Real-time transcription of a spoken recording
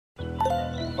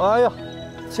哎呀，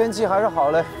天气还是好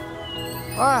嘞。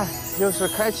哎，又是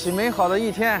开启美好的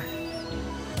一天。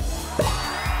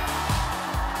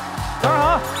早上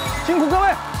好，辛苦各位。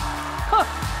哼。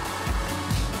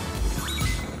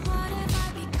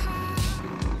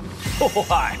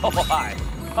嗨，嗨，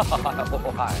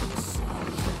嗨。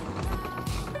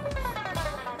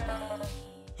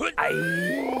 哎，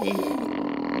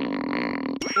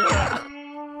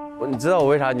你知道我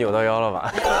为啥扭到腰了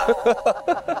吧？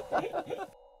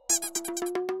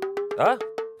啊，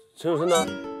陈楚生呢？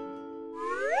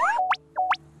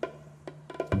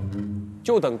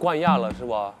就等冠亚了是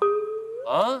吧？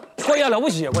啊，冠亚了不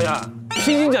起，冠亚，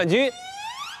拼金奖金，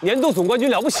年度总冠军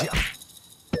了不起啊！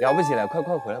了不起了，快回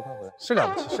来，快回来！是了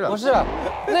不起，是了不起。不是，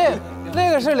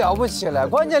那个是了不起了，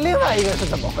关键另外一个是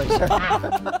怎么回事？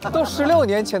都16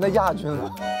年前的亚军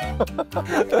了。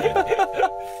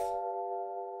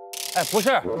哎，不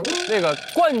是，那个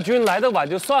冠军来的晚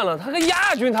就算了，他个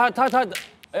亚军，他，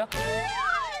哎呀，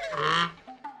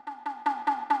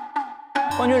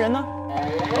冠军人呢？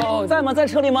哦，在吗？在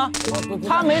车里吗？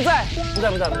他没在，不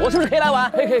在，我是不是可以来玩？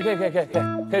可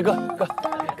以，哥。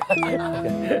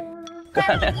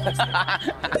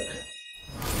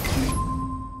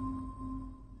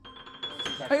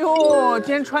哎呦，今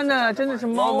天穿的真的是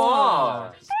猫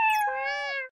啊！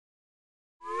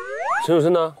陈楚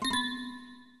生呢？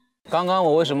刚刚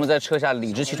我为什么在车下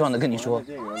理直气壮的跟你说，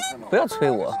不要催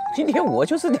我，今天我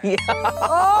就是你。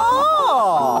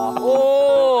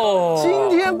哦，今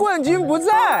天冠军不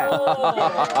在。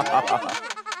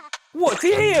我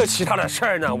今天也有其他的事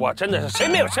儿呢，我真的是谁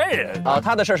没有事儿啊？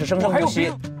他的事儿是生生不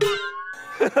息。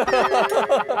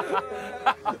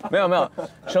没有，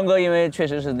生哥因为确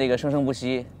实是那个生生不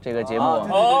息这个节目。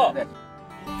哦。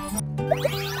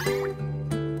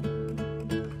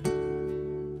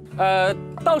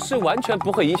倒是完全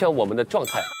不会影响我们的状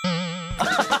态，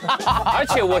而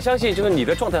且我相信就是你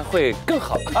的状态会更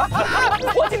好。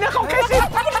我今天好开心，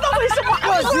不知道为什么。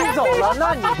冠军走了，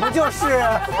那你不就是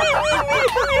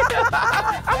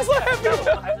？I'm so happy。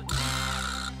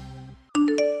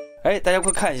哎，大家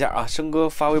快看一下啊，生哥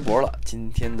发微博了。今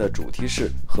天的主题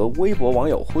是和微博网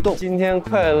友互动。今天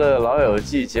快乐老友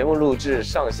记节目录制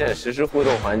上线实时互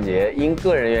动环节，因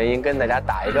个人原因跟大家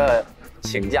打一个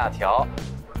请假条，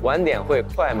晚点会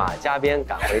快马加鞭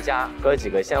赶回家，哥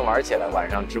几个先玩起来，晚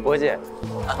上直播见。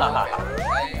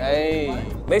哎，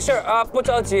没事啊，不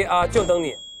着急啊，就等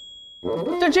你。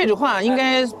但这句话应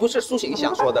该不是苏醒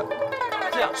想说的。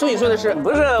苏醒说的是，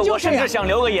不是我甚至想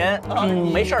留个言，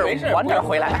没事儿，晚点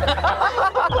回来。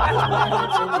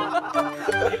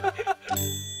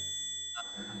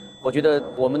我觉得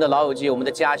我们的老友记，我们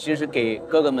的家其实是给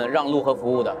哥哥们让路和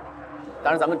服务的。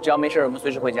当然，咱们只要没事，我们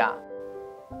随时回家。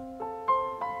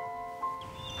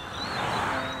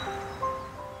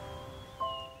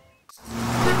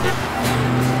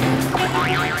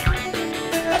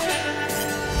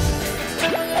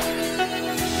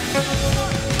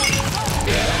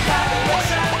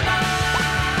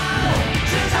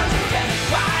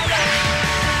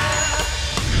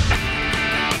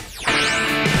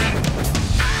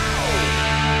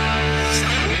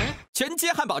全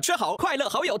街汉堡吃好，快乐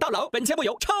好友到老。本节目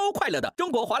由超快乐的中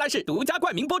国华莱士独家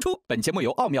冠名播出。本节目由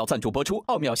奥妙赞助播出。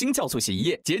奥妙星酵素洗衣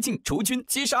液，洁净除菌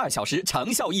，72小时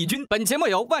长效抑菌。本节目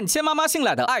由万千妈妈信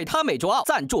赖的爱他美卓奥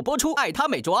赞助播出。爱他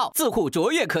美卓奥，自护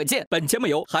卓越可见。本节目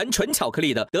由含纯巧克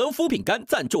力的德芙饼干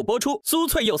赞助播出，酥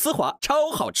脆又丝滑，超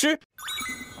好吃。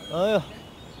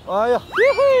哎呀，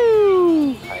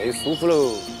太舒服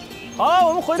喽！好，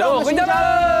我们回家喽！回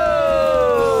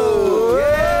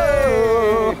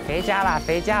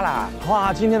家啦！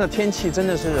哇，今天的天气真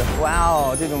的是哇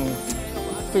哦，这种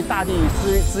被大地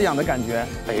滋养的感觉。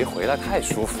哎，回来太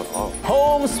舒服了哦。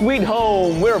 Home sweet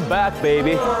home, we're back,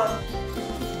 baby。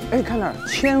哎，看那儿，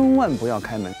千万不要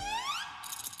开门。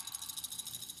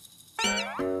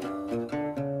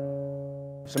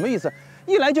什么意思？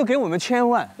一来就给我们1000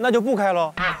万，那就不开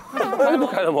喽？那就不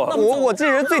开了吗？我这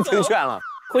人最听劝了。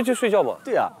回去睡觉吧。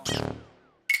对呀。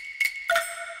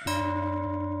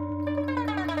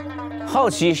好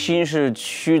奇心是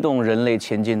驱动人类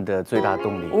前进的最大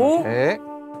动力。哦，哎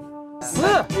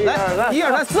，4，来，1、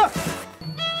2、3、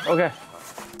4。OK。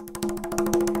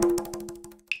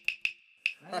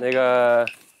那个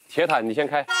铁塔，你先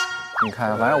开。你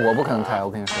开，反正我不可能开，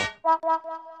我跟你说。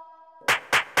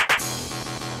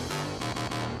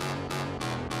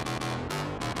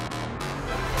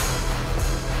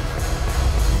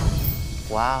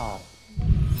哇哦，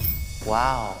哇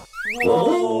哦。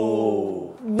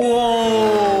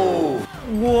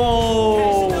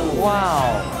哇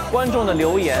哦！观众的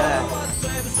留言，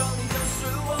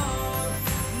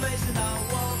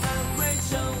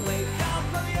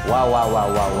哇哇哇哇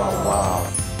哇哇！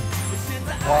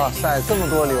哇塞，这么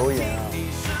多留言啊！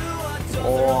哇！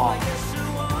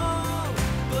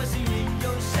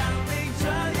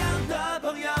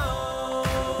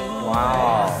哇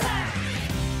哦！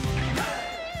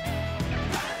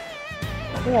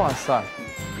哇塞，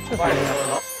这太厉害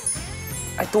了！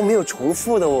哎，都没有重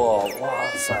复的哦，哇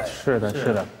塞！是的，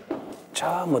是的，这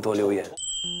么多留言。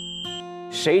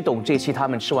谁懂这期他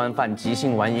们吃完饭即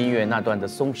兴玩音乐那段的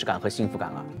松弛感和幸福感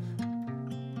啊？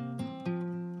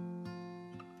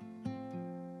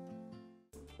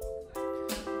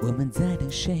我们在等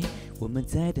谁？我们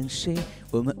在等谁？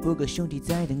我们5个兄弟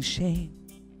在等谁？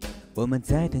我们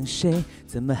在等谁？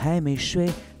怎么还没睡？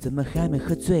怎么还没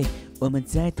喝醉？我们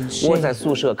在等谁？窝在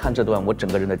宿舍看这段，我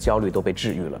整个人的焦虑都被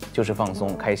治愈了，就是放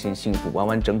松、开心、幸福，完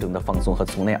完整整的放松和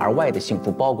从内而外的幸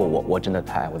福包裹我。我真的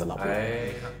太爱我的老婆。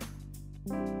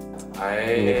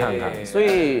你看看，所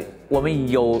以我们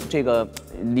有这个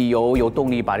理由、有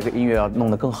动力把这个音乐要弄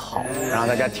得更好，让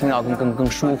大家听到更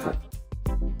舒服。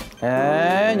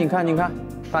哎，你看，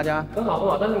大家很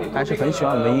好，但是你还是很喜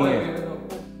欢我们的音乐。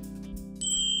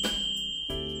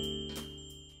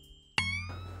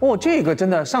哦，这个真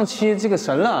的上期这个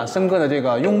神了，森哥的这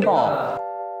个拥抱。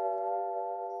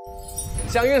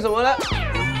相约什么呢？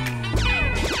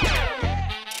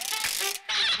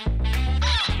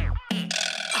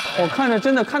我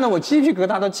真的看到我鸡皮疙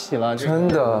瘩都起了，真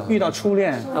的遇到初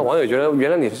恋。那网友觉得原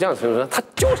来你是这样形容，他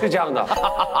就是这样的，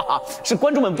是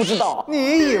观众们不知道。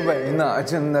你以为呢？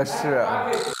真的是。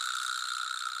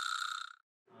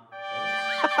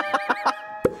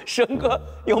生哥，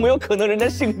有没有可能人家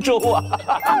姓周啊？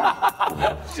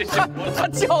他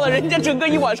叫了人家整个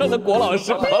一晚上的郭老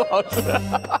师。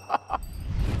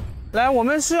来，我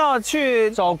们是要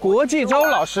去找国际周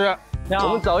老师。我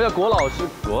们找一下郭老师。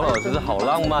郭老师好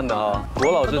浪漫的啊，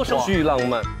郭老师巨浪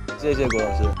漫。谢谢郭老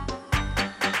师。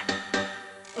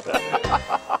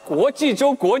国际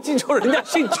周，人家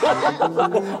姓周，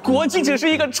国际只是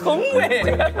一个称谓。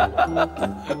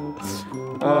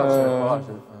郭老师。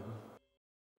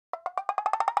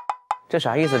这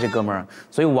啥意思，这哥们儿？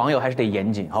所以网友还是得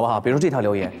严谨，好不好？比如说这条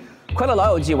留言：快乐老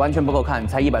友记完全不够看，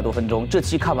才100多分钟，这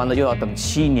期看完了又要等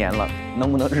7年了，能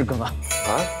不能日更啊？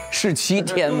啊，是7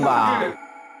天吧？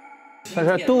他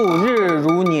说度日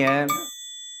如年。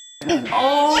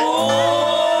哦。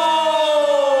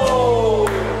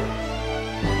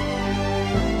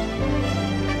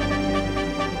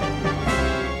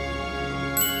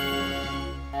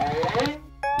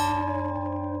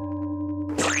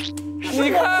你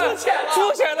看，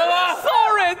肤浅的吧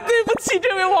 ？Sorry， 对不起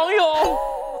这位网友。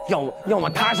要么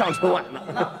他上春晚呢。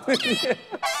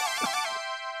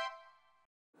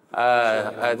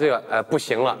不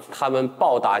行了，他们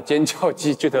暴打尖叫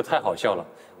鸡，觉得太好笑了，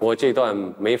我这段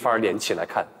没法连起来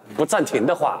看，不暂停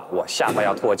的话，我下巴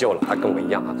要脱臼了。他跟我一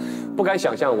样啊，不敢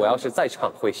想象我要是在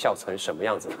场会笑成什么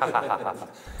样子，哈哈哈哈哈。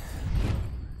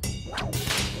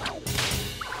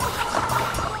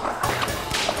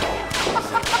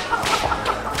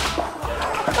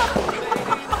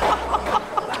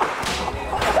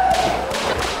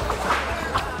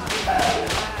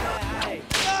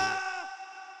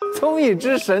综艺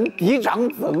之神嫡长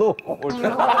子路，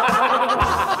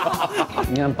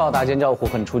你看暴打尖叫虎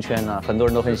很出圈呢，很多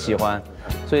人都很喜欢，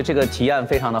所以这个提案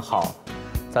非常的好。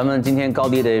咱们今天高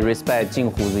低得 respect 敬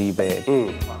虎子一杯。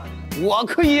我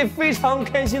可以非常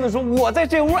开心的说，我在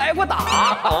这屋挨过打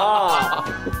啊。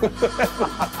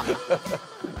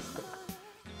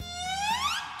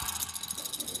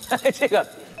这个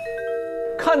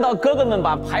看到哥哥们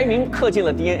把排名刻进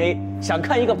了 DNA， 想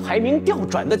看一个排名调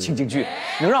转的情景剧，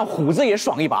能让虎子也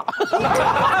爽一把。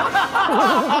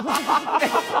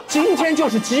今天就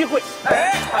是机会，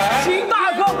新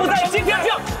大哥不在，今天这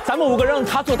样，咱们5个让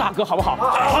他做大哥好不好？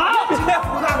好，今天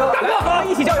胡大哥，大哥，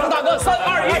一起叫声大哥，3、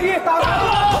2、1，大哥，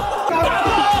大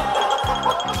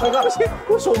哥，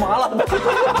我手麻了，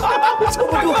撑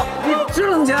不住，你支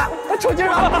棱起来，抽筋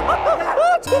了，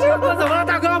抽筋了，怎么了，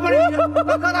大哥？帮你，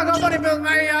大哥，帮你，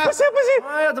哎呀，不行，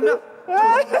哎呀，怎么样？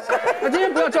今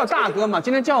天不要叫大哥嘛，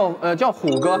今天叫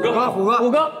虎哥，虎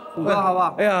哥，好不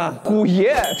好？哎呀，虎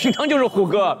爷，平常就是虎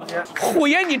哥，虎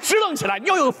爷你支棱起来，你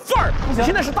要有范儿，你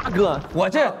现在是大哥，我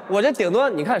这顶多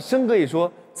你看生哥一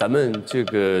说，咱们这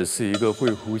个是一个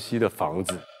会呼吸的房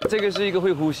子，这个是一个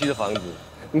会呼吸的房子。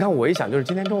你看我一想就是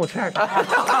今天中午吃点啥？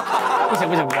不行，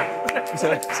不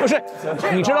是，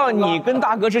你知道你跟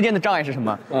大哥之间的障碍是什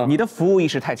么？你的服务意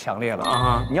识太强烈了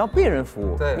啊！你要被人服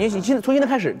务。对，你现在从现在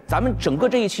开始，咱们整个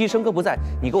这一期生哥不在，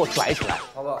你给我拽起来，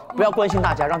好不好？不要关心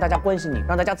大家，让大家关心你，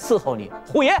让大家伺候你。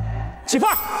虎爷，起范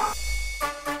儿！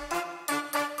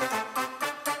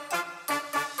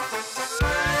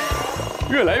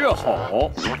越来越好，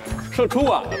上春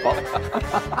晚了吧？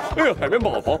哎呀，海绵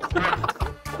宝宝，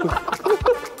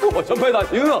我像派大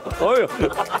星啊！哎呀，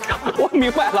我明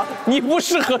白了，你不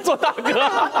适合做大哥，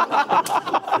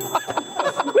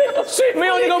没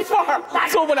有那个范儿，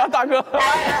做不了大哥。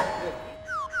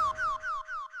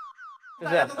就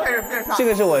是这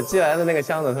个是我寄来的那个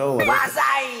箱子的时候，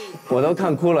我都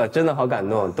看哭了，真的好感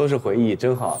动，都是回忆，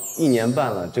真好。1年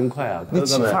半了，真快啊！你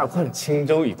起范儿快了，轻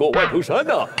舟已过万重山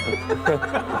呐！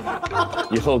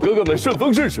以后哥哥们顺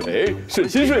风顺水，顺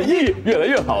心顺意，越来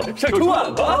越好，上春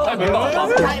晚吧！太棒了，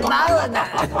太忙了呢。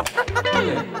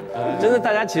真的，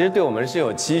大家其实对我们是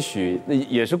有期许，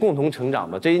也是共同成长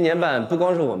吧。这1年半，不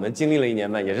光是我们经历了1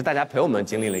年半，也是大家陪我们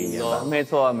经历了1年半。没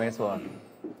错，没错。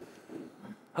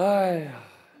哎呀，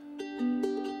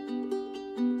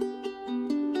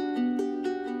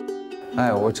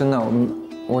哎，我真的，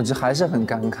我这还是很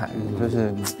感慨，就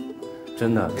是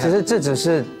真的，其实这只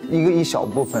是一小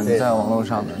部分在网络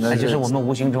上的，那就是我们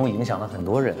无形中影响了很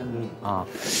多人啊。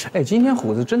哎，今天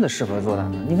虎子真的适合做大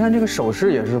哥，你看这个手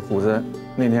势也是虎子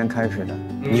那天开始的，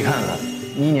你看看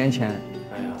，1年前，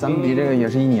咱们比这个也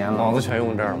是1年了，脑子全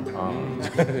用这儿了啊。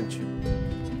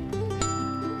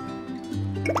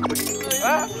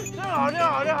哎，正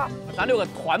好，咱6个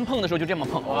团碰的时候就这么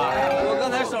碰。我刚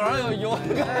才手上有油，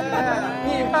你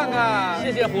看看，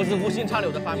谢谢虎子无心插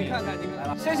柳的发明。你看看，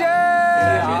谢谢，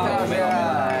哎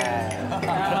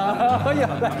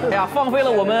呀，放飞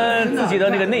了我们自己的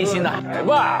那个内心呐。来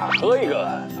吧，喝一个。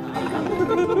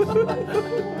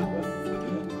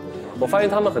我发现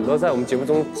他们很多在我们节目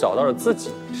中找到了自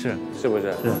己，是不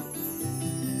是？是。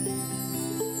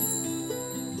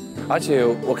而且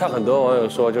我看很多网友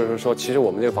说，就是说，其实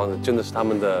我们这个房子真的是他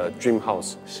们的 dream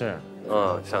house。是，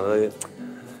想着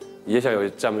也想有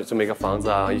这么一个房子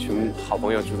啊，一群好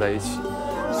朋友住在一起。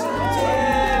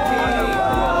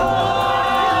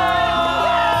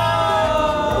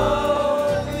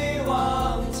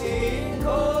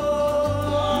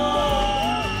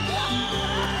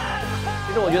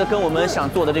其实我觉得跟我们想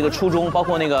做的这个初衷，包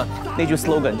括那句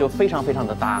slogan 就非常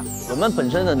的搭。我们本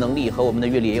身的能力和我们的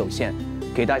阅历也有限。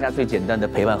给大家最简单的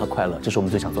陪伴和快乐，这是我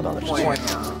们最想做到的事情。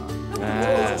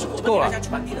哎，够了，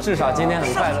至少今天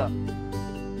很快乐。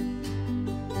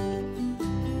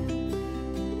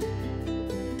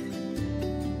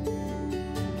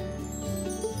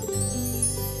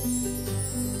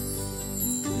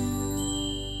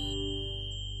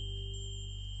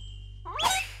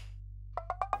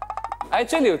哎，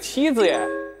这里有梯子耶！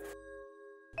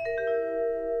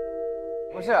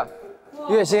不是。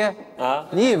月薪啊，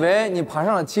你以为你爬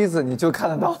上了梯子你就看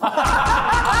得到？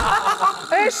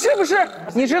哎，是不是？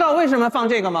你知道为什么放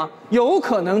这个吗？有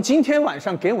可能今天晚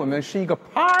上给我们是一个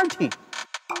party，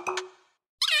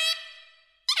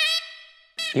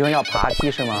 因为要爬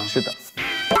梯是吗？是的。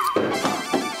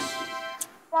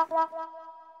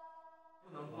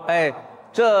哎，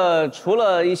这除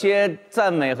了一些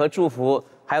赞美和祝福，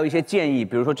还有一些建议，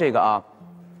比如说这个啊。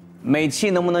每期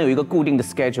能不能有一个固定的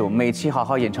schedule？ 每期好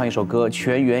好演唱一首歌，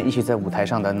全员一起在舞台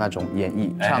上的那种演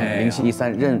绎，唱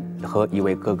0713任何一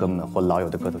位哥哥们或老友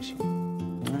的歌都行。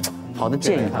好的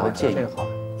建议，好的建议。这个好。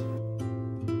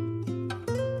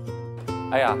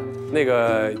哎呀，那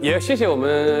个也谢谢我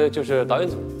们就是导演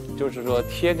组，就是说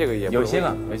贴这个也有心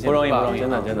了，不容易，真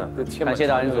的。感谢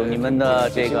导演组你们的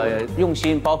这个用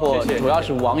心，包括主要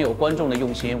是网友观众的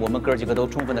用心，我们哥几个都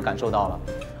充分的感受到了。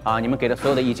啊，你们给的所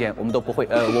有的意见，我们都不会，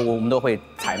我们都会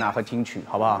采纳和听取，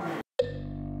好不好？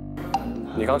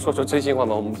你刚说出真心话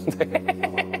吗？我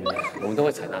们都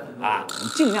会采纳啊，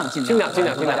尽量，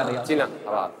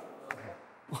好不好？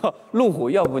路虎，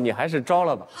要不你还是招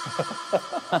了吧？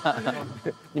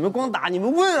你们光打，你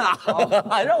们问啊，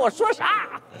让我说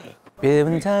啥？别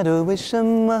问太多为什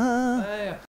么，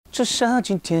至少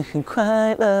今天很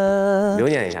快乐。留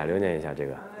念一下这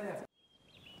个。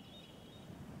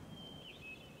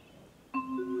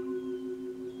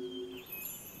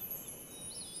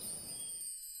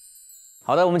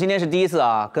好的，我们今天是第一次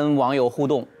啊，跟网友互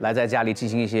动，来在家里进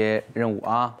行一些任务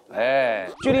啊。哎，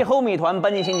距离厚米团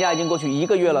搬进新家已经过去1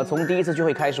个月了。从第一次聚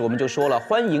会开始，我们就说了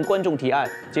欢迎观众提案。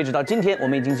截止到今天，我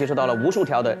们已经接收到了无数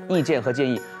条的意见和建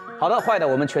议。好的、坏的，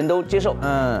我们全都接受。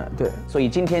对。所以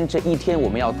今天这一天我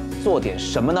们要做点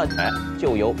什么呢？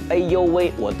就由哎呦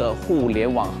喂我的互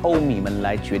联网欧米们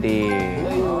来决定。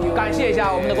感谢一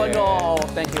下我们的观众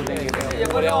 ，Thank you。谢谢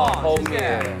互联网欧米。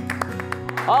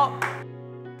好。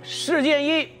事件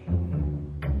1，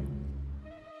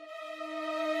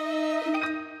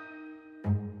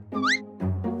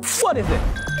我的是，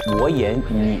我演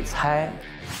你猜。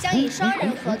将以双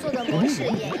人合作的模式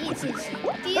演绎进行。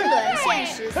第一轮限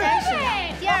时30秒，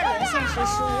第二轮限时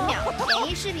15秒。演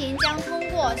绎视频将通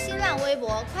过新浪微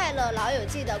博“快乐老友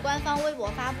记”的官方微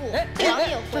博发布，网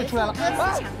友回复歌词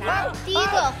抢答。第一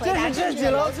个回答正确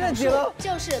的楼层数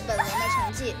就是本轮的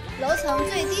成绩，楼层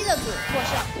最低的组获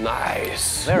胜。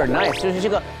Nice，very nice， 就是这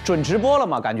个准直播了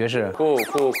嘛，感觉是。酷。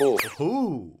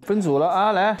分组了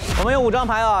啊，来，我们有5张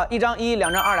牌啊，1张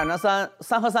1，2张2，2张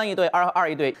3，3和3一对，2和2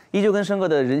一对，依旧跟申哥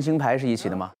的人形牌是一起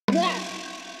的吗？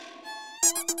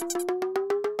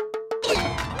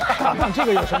这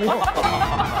个有什么用？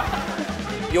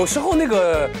有时候那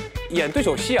个演对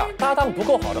手戏啊，搭档不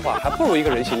够好的话，还不如一个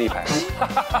人形立牌。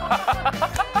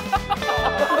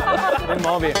没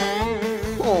毛病。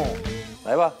哦，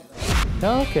来吧。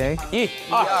OK， 1、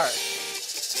2、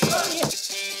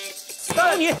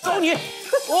走你！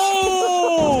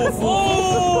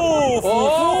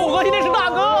虎哥今天是大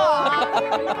哥，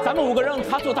咱们5个让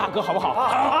他做大哥好不好？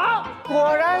啊！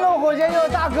果然龙虎间有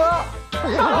大哥，虎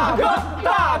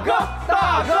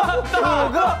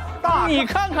哥，你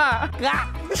看看，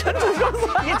陈楚生，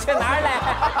你去哪儿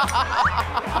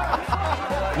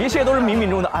来？一切都是冥冥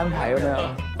中的安排，有没有？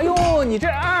哎呦，你这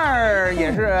2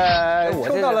也是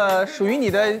抽到了属于你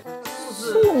的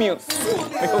宿命，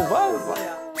没有办法。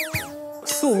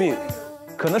宿命，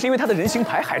可能是因为他的人形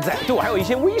牌还在，对我还有一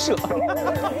些威慑。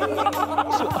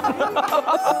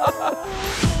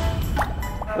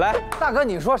来，大哥，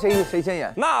你说谁先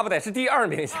演？那不得是第2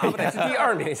名先演，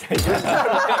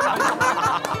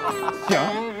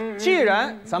行，既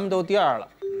然咱们都第2了，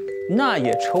那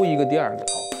也抽一个第2个。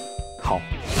好，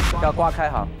要刮开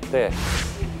哈。对。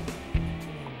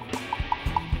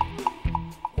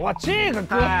哇，这个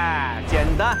歌太简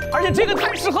单，而且这个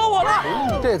太适合我了。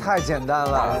这也太简单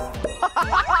了。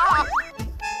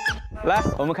来，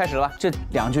我们开始了，这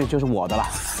2句就是我的了，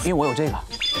因为我有这个。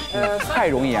太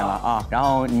容易演了啊！然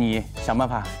后你想办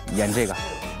法演这个。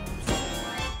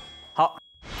好，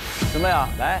准备啊，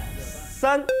来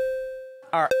，3、2、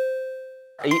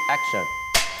1 ，Action！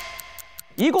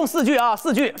 一共4句啊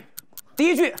，4句。第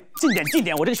一句，近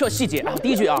点，我这个需要细节啊。第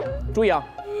一句啊，注意啊。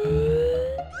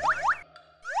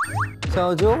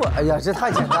小酒窝，哎呀，这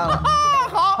太简单了。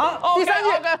好，第3句。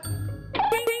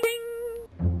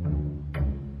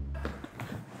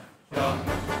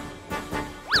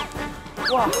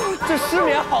哇，这失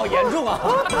眠好严重啊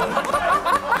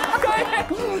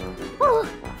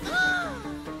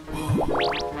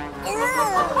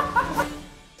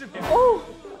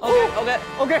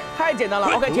！OK， 太简单了。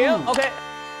OK， 停。OK，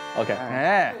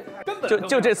 哎，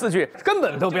就这4句，根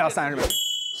本都不要30秒。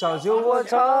小酒窝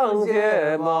长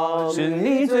睫毛，是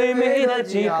你最美的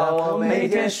记号，我每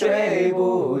天睡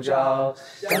不着，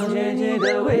想念你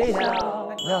的微笑。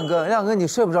亮哥，你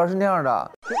睡不着是那样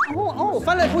的。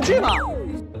翻来覆去嘛，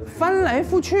翻来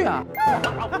覆去啊。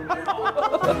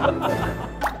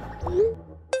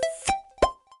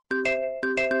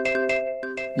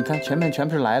你看前面全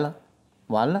部是来了，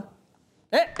完了，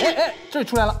哎，这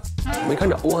出来了，没看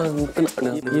着，哇，在哪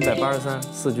呢？183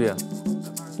 4句啊。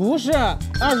不是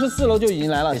，24楼就已经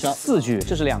来了，小4句，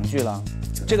这是2句了，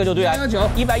这个就对啊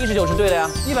，119是对的呀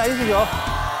，119，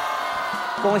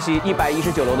恭喜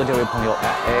119楼的这位朋友，哎，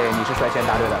你是率先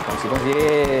答对的，恭喜！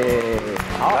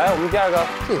好，来我们第2个，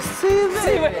这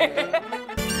C 位，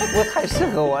我太适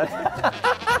合我了。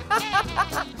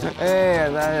哎呀，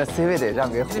那 C 位得让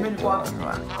给虎哥是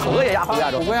吧？虎哥也压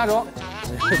轴，虎哥压轴。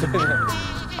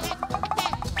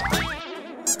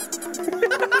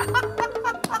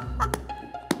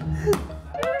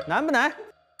难不难？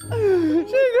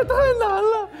这个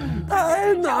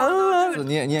太难了。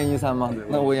你演113吗？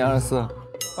那我演24。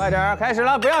快点，开始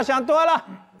了，不要想多了。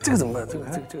这个怎么办？这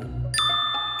个。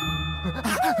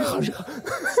好热。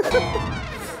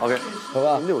OK， 好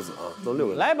吧，6字啊，都6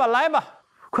个。来吧，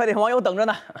快点，网友等着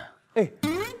呢。哎，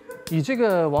以这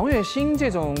个王栎鑫这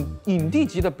种影帝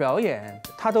级的表演，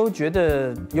他都觉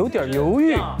得有点犹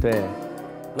豫。对，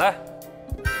来，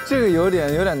这个有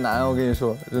点难，我跟你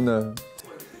说，真的。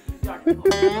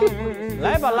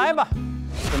来吧，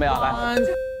准备啊，来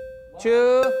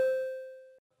 1、2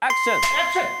 Action！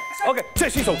 OK， 这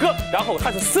是一首歌，然后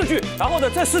它是4句，然后呢，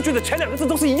这4句的前2个字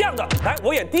都是一样的。来，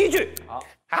我演第1句。好。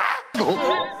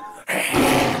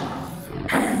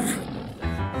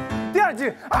第2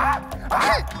句。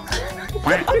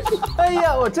哎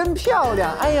呀，我真漂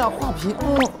亮！哎呀，画皮。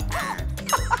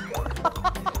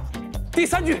第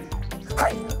3句。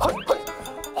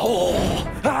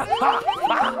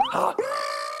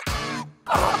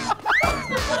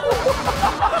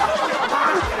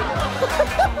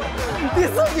第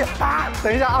4句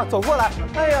等一下啊，走过来。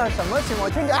哎呀，什么情况？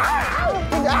听着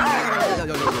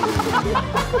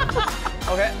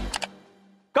OK，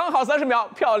 刚好30秒，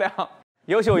漂亮，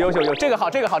优秀，这个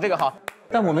好。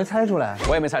但我没猜出来，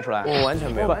我也没猜出来，我完全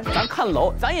没有。咱看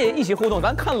楼，咱也一起互动，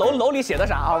咱看楼里写的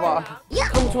啥，好不好？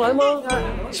看不出来吗？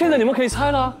现在你们可以猜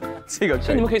了，这个现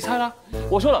在你们可以猜了。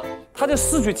我说了，他这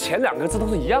4句前2个字都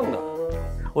是一样的。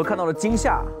我看到了惊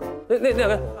吓，那两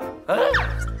个，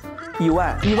意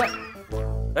外。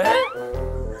哎，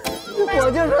我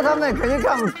就说他们肯定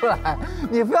看不出来，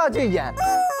你不要去演。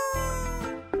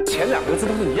前2个字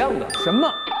都是一样的。什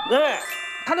么？哎，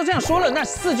他都这样说了，那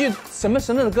4句什么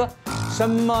的歌，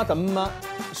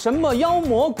什么妖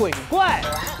魔鬼怪，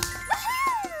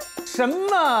什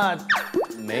么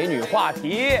美女话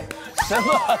题，什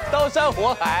么刀山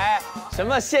火海，什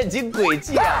么陷阱诡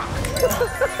计啊！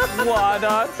我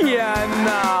的天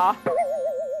哪！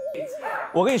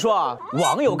我跟你说啊，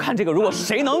网友看这个，如果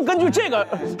谁能根据这个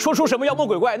说出什么妖魔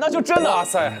鬼怪，那就真的，哇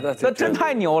塞，那真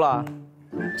太牛了。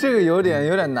这个有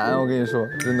点难，我跟你说，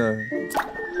真的。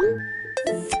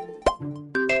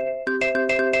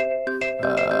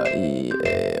E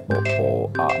A O O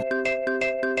R，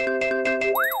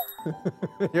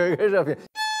 有一个热评。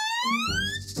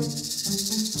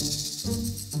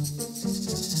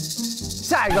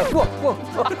下一个过。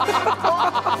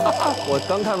我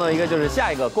刚看到一个，就是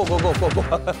下一个过。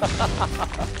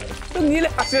你俩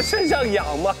是肾上痒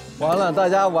吗？完了，大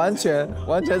家完全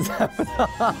猜不到。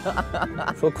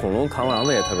说恐龙螳螂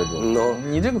的也特别多。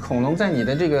你这个恐龙在你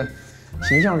的这个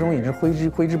形象中也是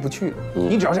挥之不去。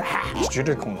你只要是绝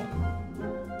对恐龙。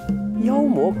妖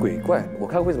魔鬼怪，我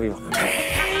看为什么有？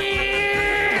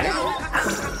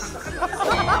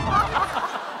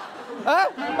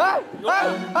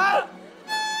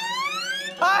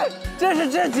哎，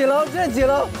这几楼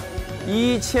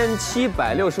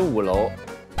？1765楼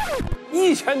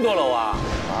，1000多楼啊！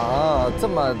啊，这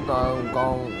么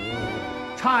高，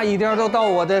差一点都到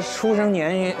我的出生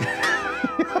年月。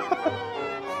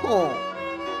哦，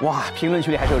哇，评论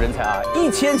区里还是有人才啊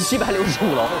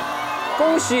！1765楼，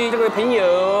恭喜这位朋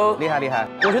友，厉害！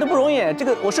我觉得不容易，这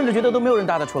个我甚至觉得都没有人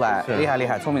答得出来，厉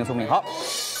害，聪明。好，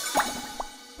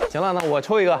行了，那我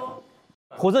抽一个。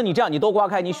胡子，你这样，你都刮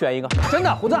开，你选一个。真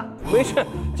的，胡子，没事，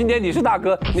今天你是大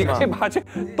哥，你可以把这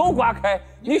都刮开，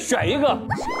你选一个。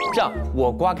这样，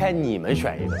我刮开，你们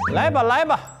选一个。来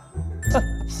吧。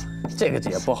这个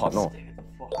也不好弄。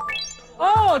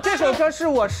哦，这首歌是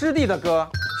我师弟的歌，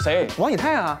谁？王以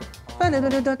太啊。你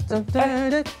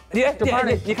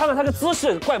看看他个姿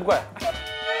势怪不怪？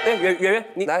哎，圆圆，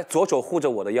你来，左手护着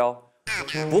我的腰，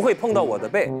不会碰到我的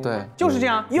背。对，就是这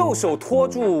样。右手托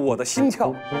住我的心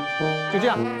跳，就这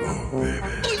样。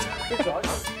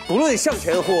不论向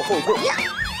前或后退。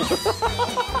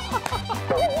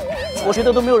我觉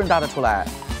得都没有人答得出来。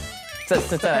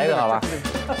再来一个好吧？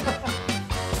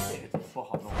不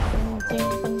好弄。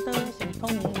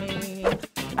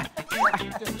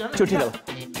就这个了。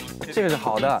这个是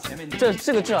好的，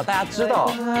这个至少大家知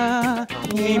道。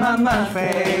你慢慢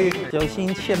飞，小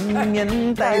心前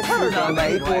面带刺的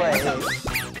玫瑰。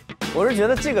我是觉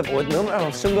得这个我能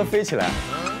让生哥飞起来。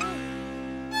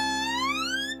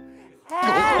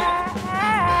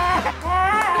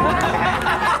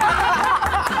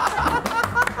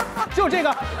就这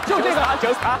个，就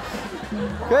啥？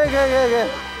可以。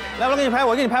来，我给你拍，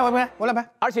我来拍。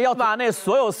而且要把那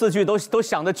所有4句都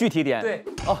想的具体点。对。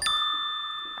哦。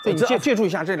对，你借助一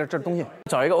下这东西。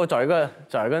我找一个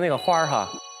那个花哈。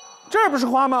这不是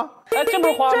花吗？哎，这不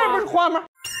是花吗？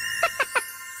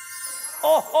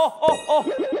哦。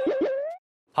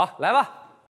好，来吧。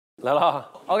来了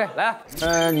OK， 来。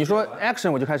你说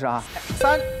action 我就开始啊。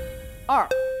3、2、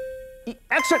1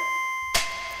 ，action。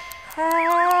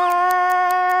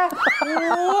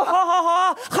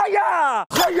好，嗨呀！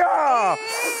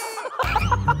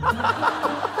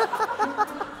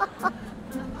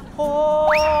哦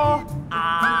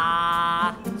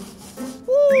啊！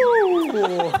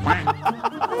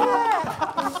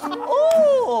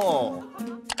哦！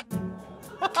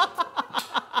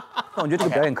那我觉得这个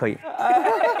表演可以。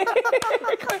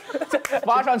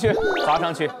发上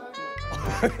去。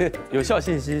有效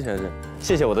信息真是，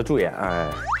谢谢我的助演。哎，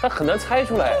他很难猜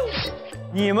出来。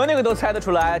你们那个都猜得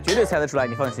出来，绝对猜得出来，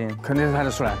你放心。肯定猜得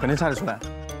出来。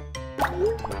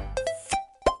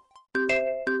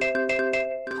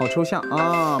好抽象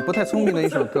啊，不太聪明的一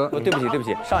首歌。对不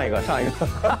起，上一个。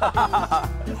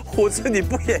胡子，你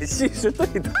不演戏是对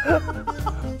的。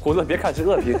胡子，别看是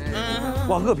恶评，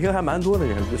哇，恶评还蛮多的，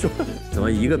人说怎么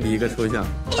一个比一个抽象？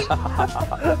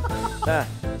哎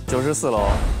，94楼，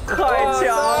太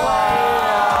强了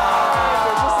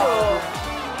！94楼，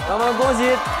那么恭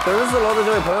喜94楼的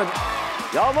这位朋友，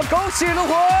让我们恭喜入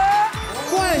伙，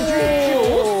冠军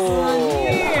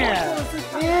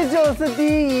94年。就是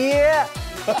第一。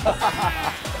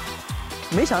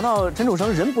没想到陈楚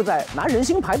生人不在，拿人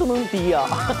形牌都能第一啊！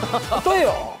对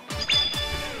哦。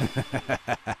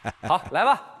好，来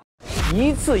吧，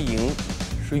一次赢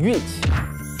是运气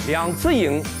，2次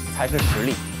赢才是实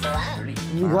力。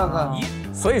你看看，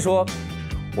所以说，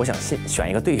我想先选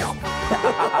一个队友。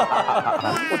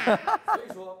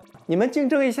你们竞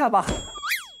争一下吧。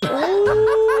哎，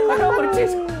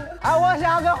我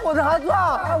想跟胡子合作，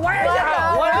我也想。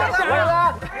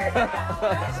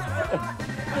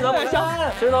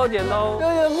石头剪刀，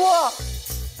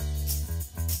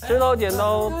石头剪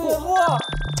刀布。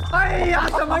哎呀，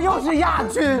怎么又是亚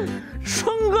军？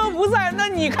生哥不在，那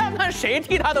你看看谁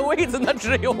替他的位子？那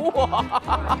只有我。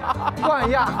冠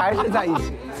亚还是在一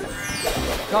起。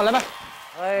那我来吧。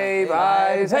黑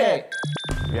白配，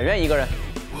圆圆一个人。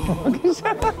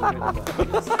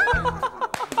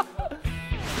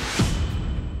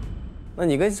那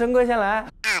你跟生哥先来。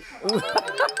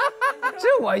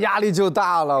这我压力就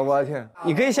大了，我天！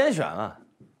你可以先选啊。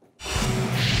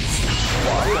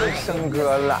生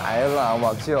哥来了，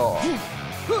我就。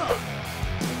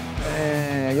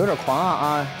哎，有点狂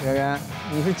啊，圆圆，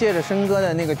你是借着生哥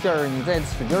的那个劲儿，你在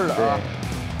使劲了啊。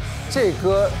这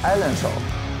歌艾伦手，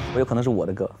我有可能是我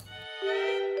的歌。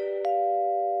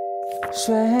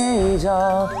睡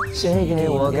着，谁给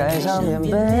我盖上棉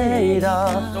被的？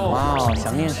哇，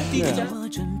想念生日。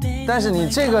但是你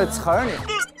这个词儿，你，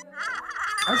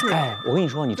而且，哎，我跟你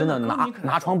说，你真的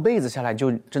拿床被子下来就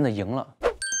真的赢了。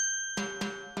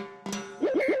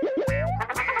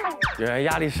圆圆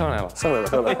压力上来了，上来了。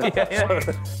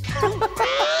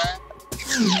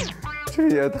这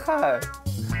也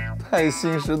太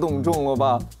兴师动众了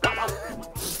吧？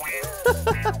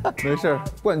没事，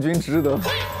冠军值得。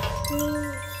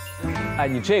哎，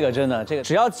你这个真的，这个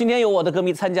只要今天有我的歌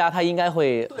迷参加，他应该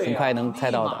会很快能猜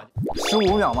到的。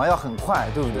15秒嘛，要很快，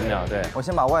对不对？15秒，对。我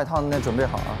先把外套那准备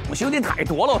好啊。我兄弟太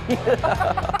多了，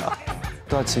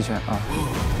都要齐全啊。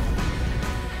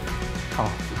好，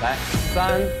来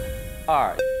，3、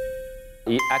2、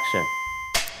1 ，Action！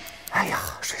 哎呀，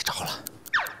睡着了。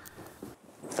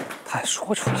他还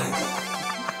说出来了。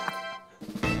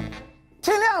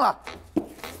天亮了。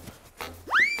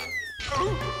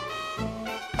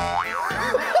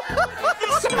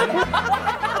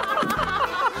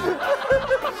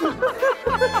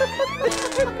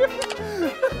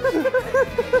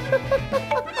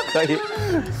可以，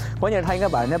关键是他应该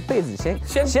把人家被子先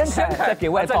开，再给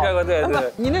外套。对。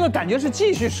你那个感觉是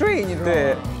继续睡，你知道吗？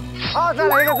对。啊，再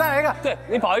来一个。对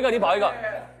你跑一个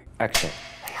，Action！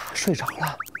 哎呀，睡着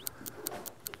了。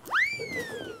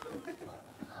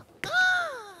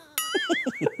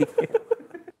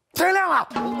天亮了。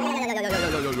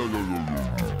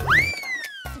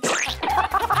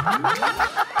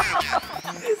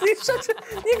你说这，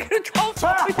你可是超跑。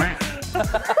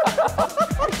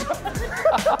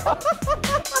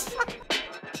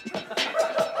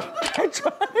还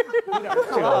穿。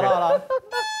好了。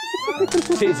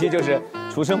这一期就是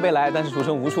楚生没来，但是楚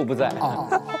生无处不在。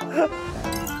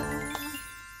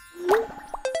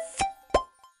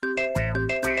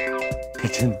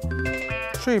真的。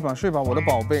睡吧，我的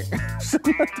宝贝。什么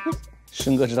东西？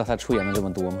生哥知道他出演了这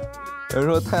么多吗？有人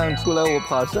说太阳出来我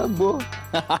爬山不？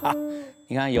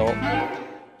你看有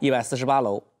148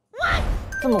楼，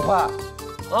这么快啊？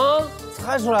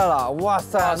猜出来了！哇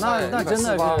塞，那真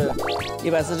的是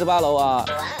148楼啊！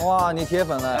哇，你铁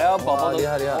粉了！哎呀，宝宝厉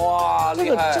害！哇，这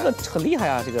个很厉害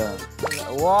啊！这个，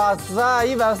哇塞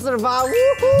，148，呜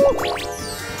呼！厉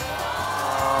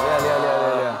害！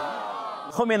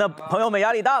后面的朋友们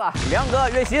压力大了，梁哥、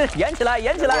月薪演起来！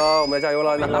我们加油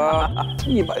了，梁哥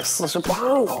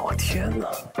！148了，我天哪！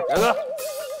梁哥，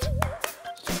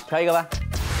挑一个吧。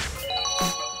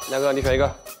梁哥，你选一个。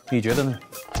你觉得呢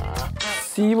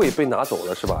？C 位被拿走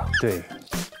了是吧？对。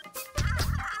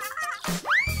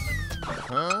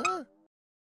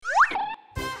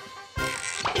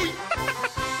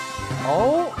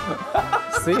哦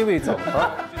 ，C 位走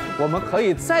了，我们可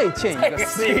以再建一个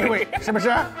C 位，是不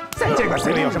是？再建个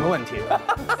C 位有什么问题？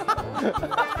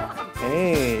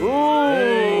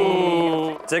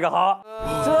这个好，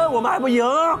这我们还不赢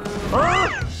啊？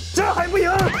这还不赢？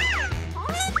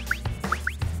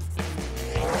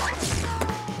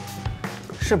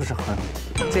是不是很？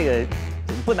这个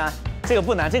不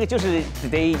难，这个就是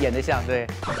得演得像，对。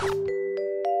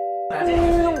得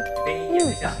演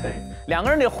得像，对。2个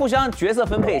人得互相角色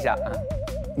分配一下，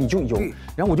你就有，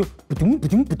然后我就不咚，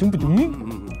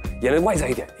演的外在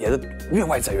一点，演的越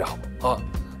外在越好啊。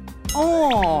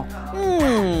哦，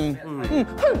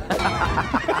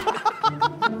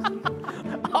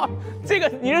好，这个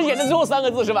你是演的最后3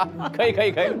个字是吧？可以。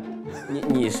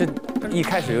你是一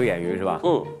开始有演鱼是吧？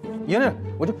嗯，你看这，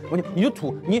你就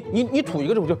吐，你吐一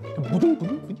个，这我就不动不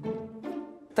动不动。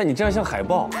但你这样像海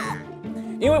豹，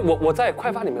因为我在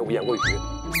快发里面我演过鱼，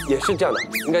也是这样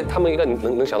的，他们应该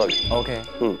能想到鱼。OK，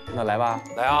 那来吧，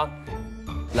来啊，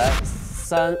来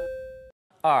，3、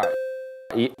2、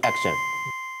1 ，Action！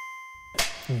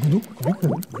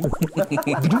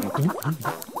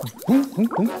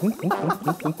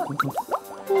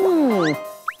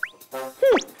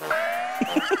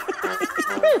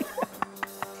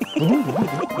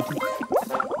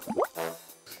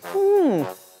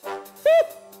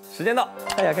 时间到，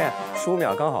看一下，15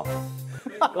秒刚好，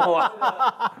够了，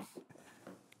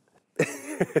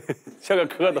像个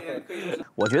蝌蚪。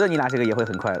我觉得你俩这个也会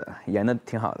很快的，演的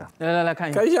挺好的。来看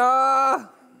一下，看一下，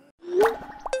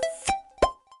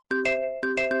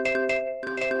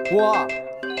哇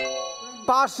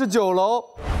，89楼，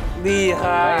厉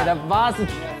害的80，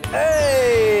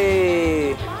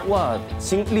哎，哇，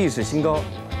历史新高，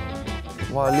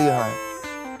哇，厉害！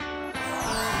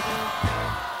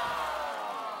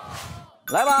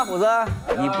来吧，虎子，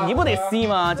你不得 C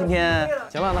吗？今天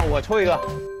行吧，那我抽一个。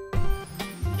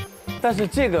但是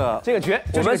这个绝，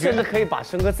我们甚至可以把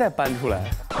生哥再搬出来。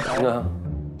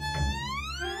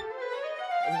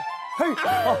嘿，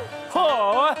好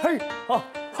啊，嘿，好，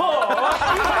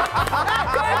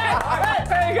可以。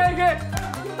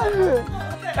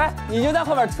哎，你就在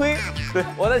后面推，对，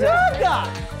我在前面。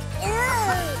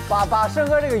把生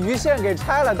哥这个鱼线给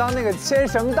拆了，当那个牵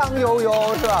绳当悠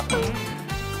悠是吧？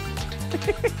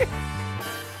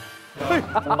嘿，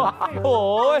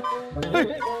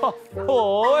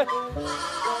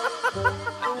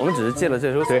我们只是借了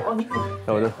这首水，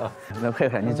那我就那配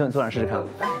合，你做点试试看。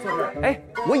哎，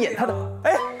我演他的，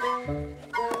哎，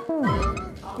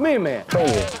妹妹，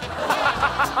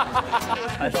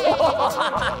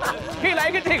可以来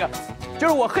一个这个，就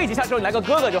是我嘿几下之后，你来个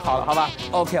哥哥就好了，好吧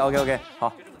 ？OK，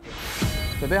 好，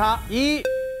准备哈，1、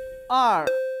2、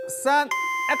3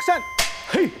 ，Action！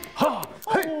 嘿哈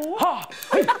嘿哈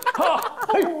嘿哈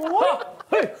嘿哈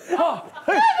嘿哈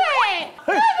嘿，贝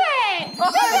贝，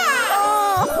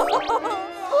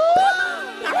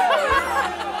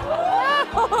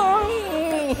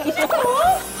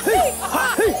嘿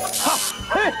哈嘿哈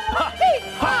嘿哈嘿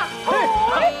哈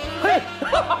嘿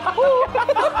哈，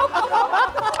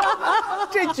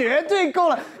这绝对够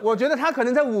了，我觉得他可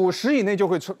能在50以内就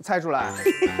会猜出来，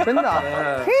真的。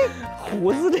嘿，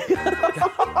胡子这个，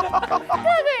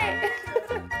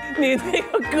你那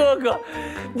个哥哥，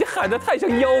你喊得太像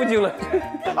妖精了。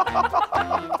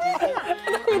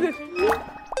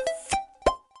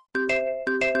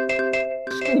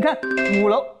你看5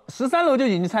楼、13楼就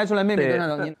已经猜出来妹妹跟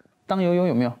上你当悠悠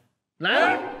有没有？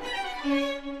来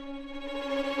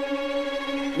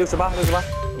，68，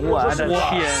我的天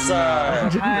哪，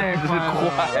太快了，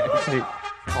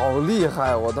好厉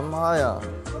害！我的妈呀！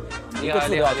厉害！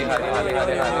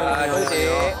恭喜！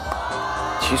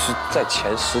其实，在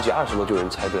前10几20楼就有人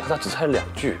猜对，他只猜了2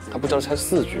句，他不知道猜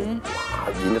4句，哇，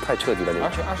赢得太彻底了，你们。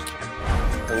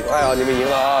很快啊，你们赢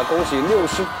了啊！恭喜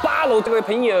68楼这位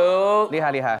朋友，厉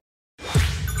害！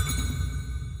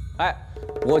哎，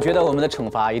我觉得我们的惩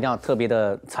罚一定要特别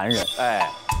的残忍，哎，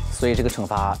所以这个惩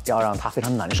罚要让他非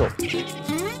常难受。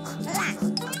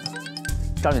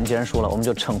张远既然说了，我们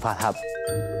就惩罚他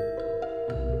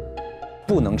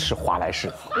不能吃华莱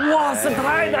士。哇塞，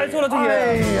太难受了这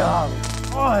些！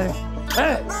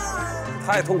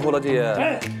太痛苦了这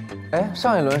些。哎，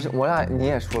上一轮是我俩你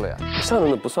也输了呀？上一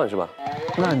轮的不算是吧？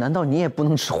那难道你也不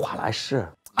能吃华莱士？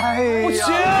哎呀，不行！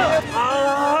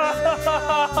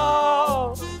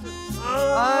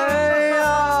哎呀，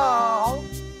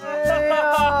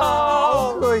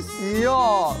好可惜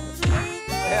哦！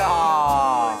哎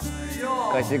呀，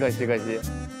可惜。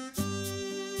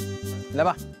来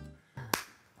吧，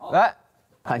来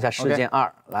看一下事件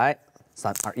2，来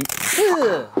，3、2、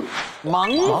1，4，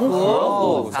盲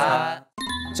盒午餐，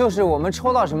就是我们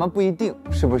抽到什么不一定，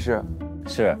是不是？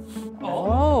是。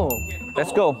哦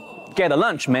 ，Let's go get a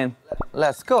lunch, man.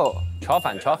 Let's go， 炒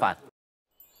饭。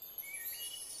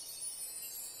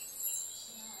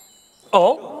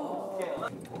哦，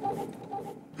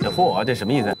这什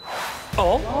么意思？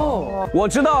哦，我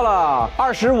知道了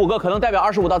，25个可能代表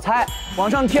25道菜，往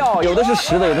上跳，有的是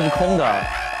实的，有的是空的。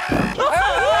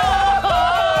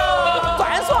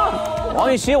烦死了！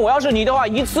王雨琦，我要是你的话，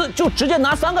一次就直接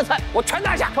拿3个菜，我全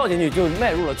拿下。跳进去就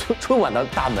迈入了春晚的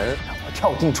大门，我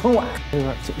跳进春晚。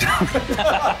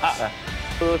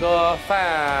吃个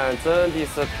饭真的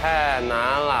是太难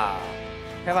了。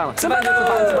开饭了，吃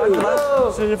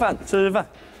饭，吃饭。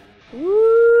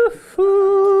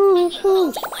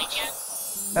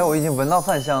哎，我已经闻到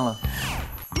饭香了。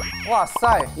哇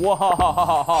塞，哇，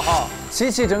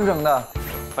齐齐整整的。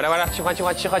快点，切换，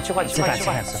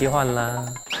切换啦！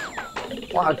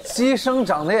哇，鸡生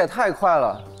长得也太快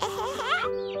了。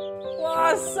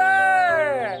哇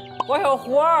塞，王小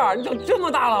虎儿，你长这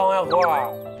么大了，王小虎儿。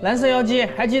蓝色妖姬，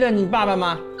还记得你爸爸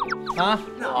吗？啊！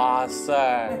哇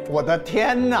塞，我的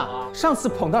天哪！上次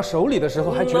捧到手里的时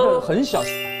候还觉得很小，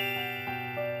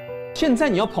现在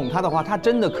你要捧他的话，他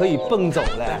真的可以蹦走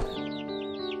嘞。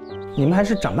你们还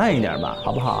是长慢一点吧，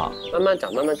好不好？慢慢长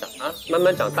啊，慢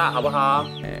慢长大，好不好？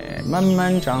哎，慢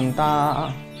慢长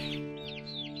大。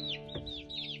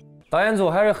导演组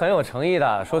还是很有诚意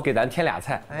的，说给咱添俩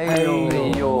菜。哎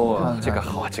呦，这个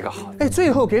好，这个好。哎，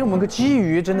最后给我们个机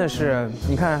遇，真的是，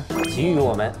你看，给予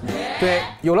我们，对，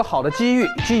有了好的机遇，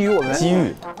基于我们，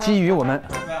基于我们。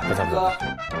不错，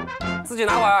自己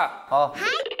拿碗，好，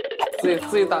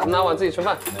自己拿碗自己吃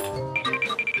饭。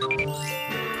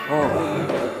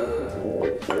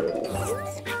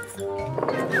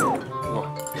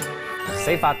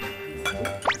谁发？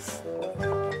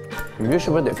鱼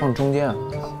是不是得放中间啊？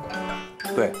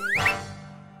对。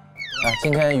来，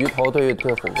今天鱼头对虎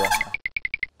哥。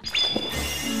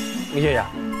哎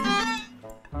呀，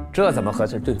这怎么合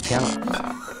适？对偏了。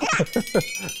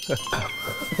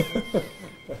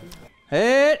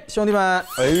哎，兄弟们，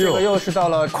哎呦，这个又是到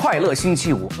了快乐星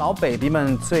期五，老 baby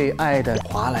们最爱的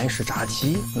华莱士炸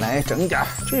鸡，来整点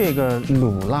这个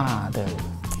卤辣的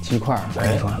鸡块，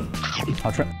哎，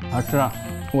好吃，好吃啊！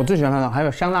我最喜欢它的还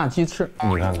有香辣鸡翅，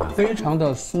你看看，非常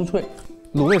的酥脆，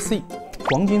卤味四溢，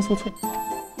黄金酥脆。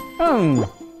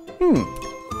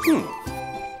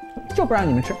就不让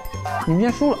你们吃，你们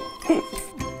先输了，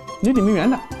离你们远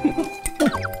点。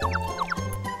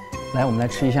来，我们来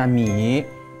吃一下米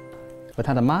和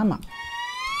他的妈妈。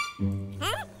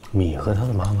米和他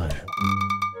的妈妈是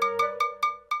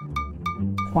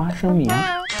花生米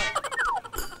啊。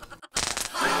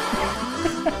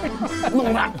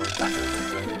弄它，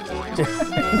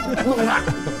弄它，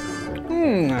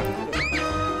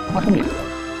花生米。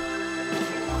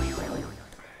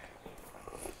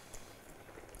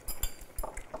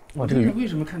哇，这个为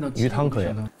什么看到鱼汤可以？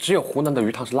只有湖南的鱼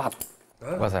汤是辣的。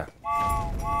哇塞，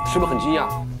是不是很惊讶？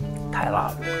太辣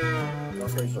了！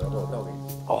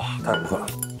哇，太不错了。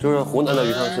就是湖南的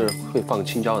鱼汤是会放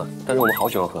青椒的，但是我们好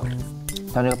喜欢喝。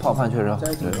但这个泡饭确实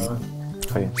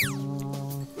可以，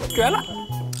绝了！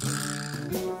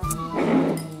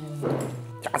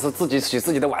下次自己洗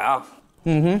自己的碗啊。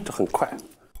这很快。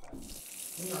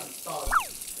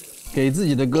给自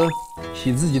己的歌，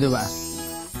洗自己的碗，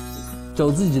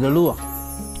走自己的路，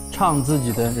唱自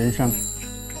己的人生。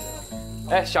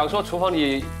哎，想说厨房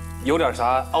里有点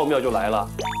啥奥妙就来了，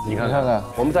你看看，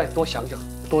我们再多想想，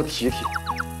多提提。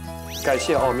感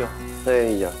谢奥妙，哎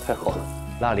呀，太好了。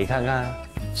那你看看，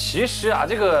其实啊，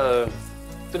这个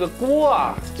锅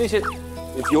啊，这些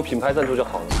有品牌赞助就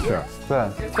好了。是，对，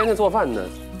天天做饭呢。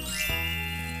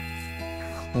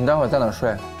你待会儿在哪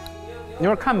睡？一会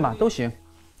儿看吧，都行。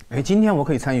哎，今天我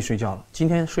可以参与睡觉了。今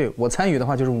天睡，我参与的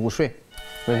话就是午睡。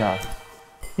为啥？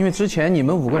因为之前你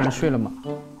们5个人睡了嘛，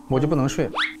我就不能睡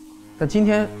了。但今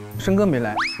天生哥没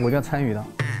来，我就要参与到。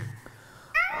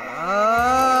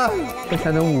啊，这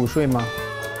才能午睡吗？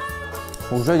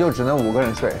午睡就只能5个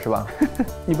人睡是吧？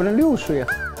你不能6睡啊。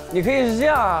你可以是这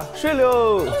样，睡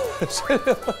溜，睡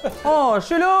溜，哦，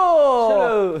睡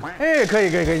溜，哎，可以，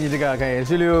你这个可以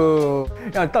睡溜。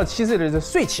要到7岁的时候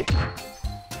睡起，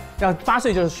要8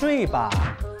岁就是睡吧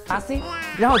，8岁，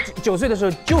然后9岁的时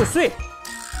候就睡。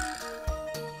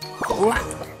好了，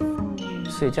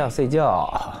睡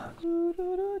觉。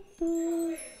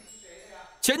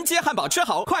全街汉堡吃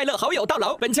好，快乐好友到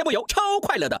老。本节目由超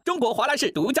快乐的中国华莱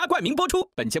士独家冠名播出。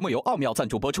本节目由奥妙赞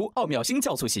助播出，奥妙新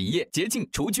酵素洗衣液洁净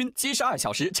除菌72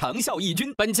小时长效抑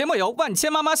菌。本节目由万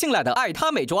千妈妈信赖的爱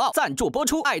他美卓奥赞助播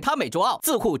出，爱他美卓奥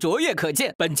自护卓越可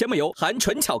见。本节目由含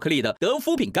纯巧克力的德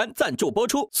芙饼干赞助播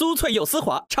出，酥脆又丝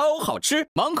滑，超好吃。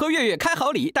盲盒月月开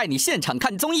好礼，带你现场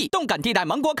看综艺，动感地带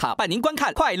芒果卡伴您观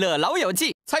看快乐老友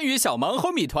记。参与小盲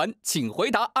红米团，请回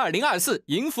答2024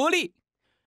赢福利。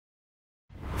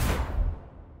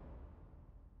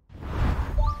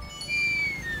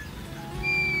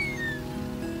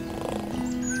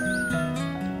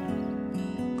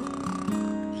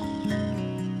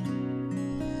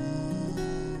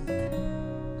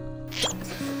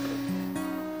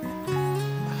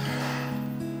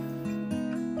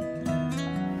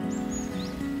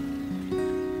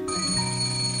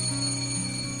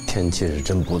天气是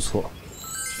真不错，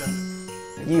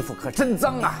衣服可真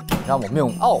脏啊！让我们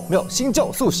用奥妙新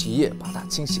酵素洗衣液把它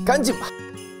清洗干净吧。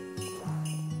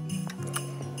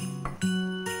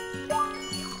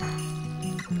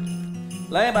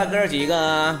来吧，哥儿几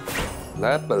个，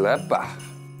来吧来吧。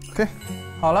OK，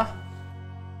 好了，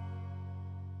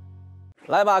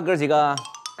来吧，哥几个，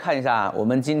看一下我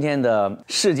们今天的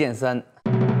事件3。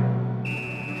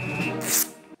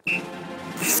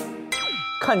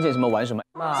看见什么玩什么。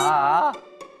嘛，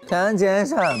看见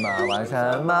什么玩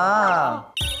什么。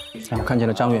然后看见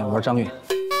了张远，玩张远。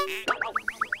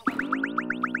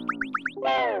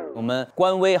我们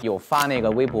官微有发那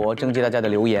个微博征集大家的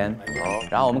留言，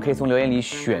然后我们可以从留言里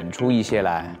选出一些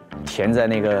来填在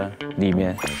那个里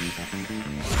面。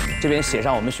这边写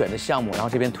上我们选的项目，然后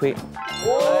这边推。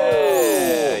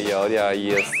哎，有点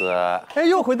意思。哎，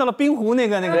又回到了冰湖那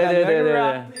个感觉，是不是？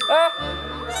哎，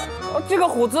这个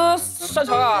虎子擅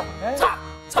长啊！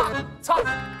擦！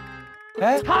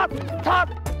哎，擦！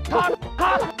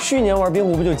去年玩冰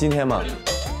壶不就今天吗？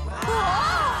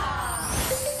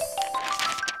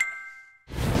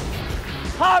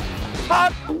擦！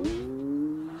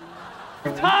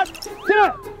进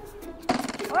来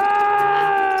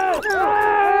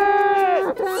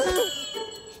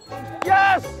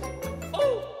！Yes！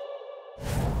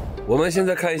 我们现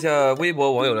在看一下微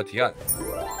博网友的提案。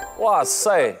哇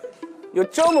塞，有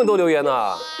这么多留言呢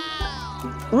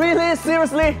 ！Really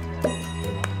seriously？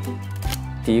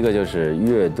 第一个就是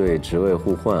乐队职位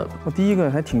互换。我第一个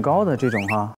还挺高的这种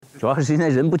哈，主要是现在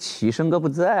人不齐，生哥不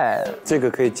在，这个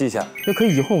可以记下，这可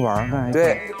以以后玩。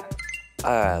对，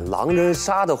哎，狼人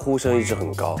杀的呼声一直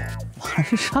很高。狼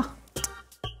人杀。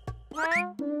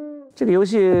这个游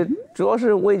戏主要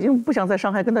是我已经不想再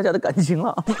伤害跟大家的感情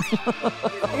了。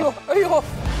哎呦，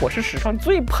我是史上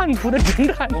最叛徒的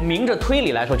侦探。我明着推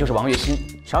理来说就是王栎鑫，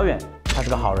小远他是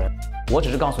个好人。我只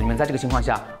是告诉你们，在这个情况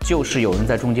下，就是有人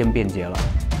在中间辩解了。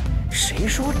谁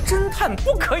说侦探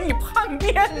不可以叛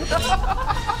变呢？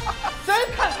谁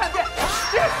叛变？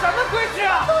这是什么规矩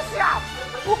啊？东西啊！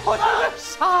我这个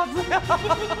傻子呀！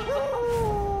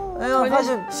哎呀，他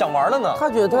是想玩了呢。他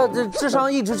觉得他这智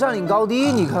商一直占领高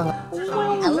低，你看看。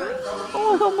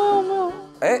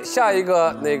哎，下一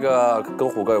个那个跟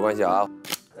虎哥有关系啊。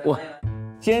我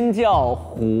尖叫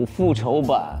虎复仇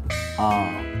版啊，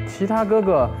其他哥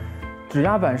哥。指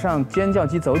压板上尖叫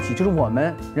及走起，就是我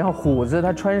们。然后虎子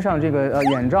他穿上这个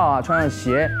眼罩啊，穿上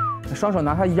鞋，双手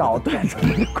拿他咬断的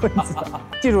那个棍子。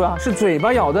记住啊，是嘴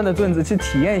巴咬断的棍子，去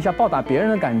体验一下暴打别人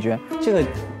的感觉。这个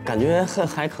感觉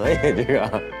还可以，这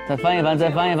个。再翻一翻，再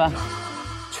翻一翻。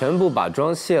全部把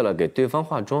妆卸了，给对方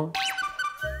化妆。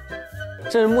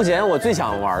这是目前我最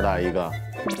想玩的一个。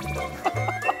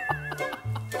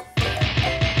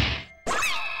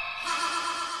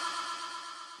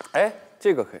哎，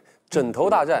这个可以。枕头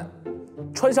大战，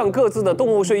穿上各自的动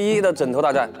物睡衣的枕头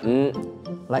大战。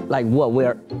Like what?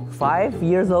 We're 5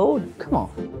 years old. Come on.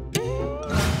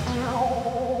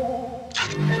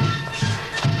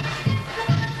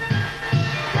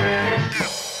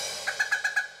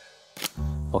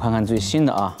 我看看最新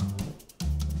的啊。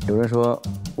有人说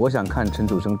我想看陈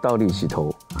楚生倒立洗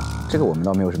头，这个我们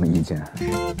倒没有什么意见。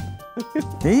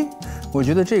哎，我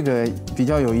觉得这个比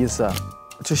较有意思。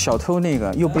就小偷那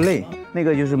个又不累，那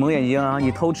个就是蒙眼睛啊！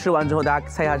你偷吃完之后，大家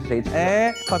猜一下是谁吃？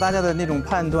哎，靠大家的那种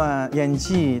判断、演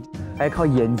技，哎，靠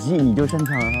演技你就擅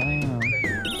长了。哎呀，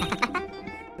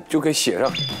就可以写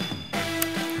上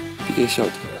别小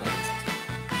偷，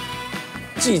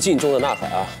寂静中的呐喊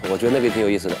啊！我觉得那个挺有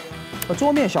意思的。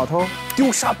桌面小偷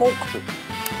丢沙包，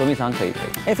捉迷藏可以。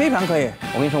哎，飞盘可以。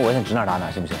我跟你说，我想指哪打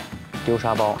哪，行不行？丢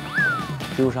沙包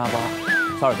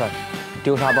，sorry，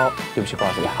 丢沙包，对不起，不好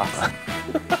意思啊。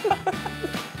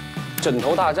枕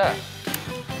头大战，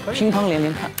乒乓连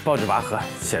连看，报纸拔河，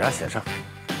写上。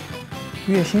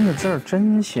月薪的字儿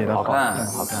真写得好看，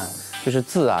就是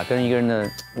字啊，跟一个人的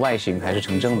外形还是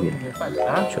成正比的。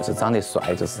确实长得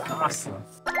帅，就是。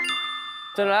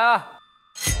这来啊，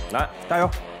来，加油！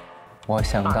我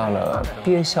想到了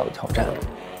憋笑挑战。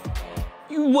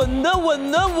稳的。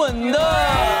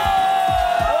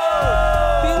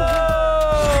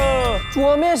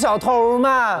桌面小偷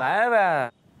嘛，来呗。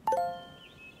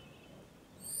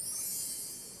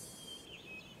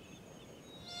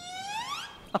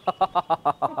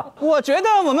我觉得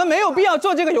我们没有必要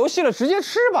做这个游戏了，直接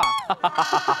吃吧。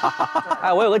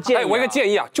哎，我有个建议，我有个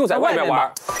建议啊，就在外面玩。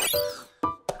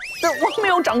这我没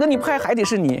有长得你拍，还得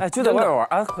是你。哎，就在外面玩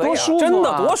啊，多舒服，真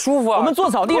的多舒服啊！我们坐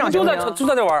草地上就在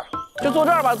这玩，就坐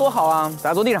这儿吧，多好啊！大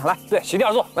家坐地上来，对，席地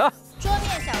而坐，来吧。桌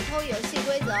面小偷游戏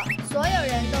规则：所有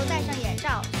人都戴上眼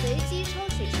罩，随机抽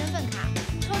取身份卡。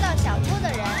抽到小偷的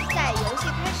人，在游戏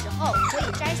开始后可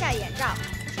以摘下眼罩，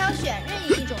挑选任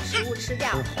意一种食物吃掉，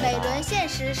每轮限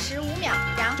时15秒，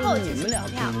然后进行投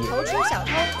票。投出小偷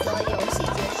则游戏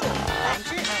结束，反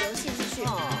之游戏继续。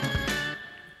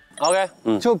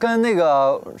OK， 就跟那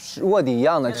个卧底一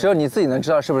样的，只有你自己能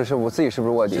知道是不是我自己是不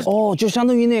是卧底。哦，就相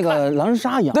当于那个狼人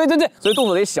杀一样。对对对，所以动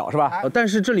作得小是吧？但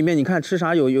是这里面你看吃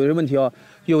啥有一个问题哦，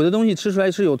有的东西吃出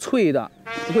来是有脆的，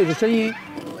会是声音；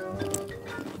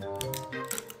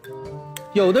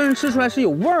有的人吃出来是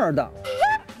有味儿的。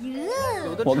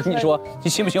我跟你说，你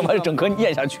信不信我把这整颗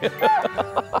咽下去？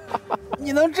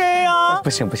你能这样？不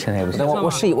行不行，那不行。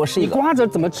我试一个。你刮着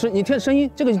怎么吃？你听声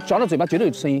音，这个嚼到嘴巴绝对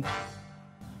有声音。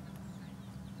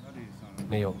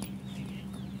没有。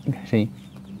你看声音，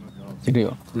绝对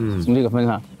有。从这个分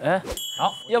上。哎，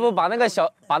好，要不把那个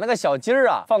小鸡儿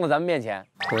啊放到咱们面前。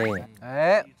对。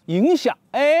哎，影响。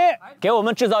哎，给我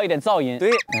们制造一点噪音。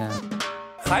对。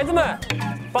孩子们，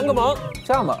帮个忙。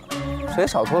这样吧，谁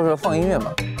少拖的时候放音乐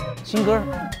嘛。新歌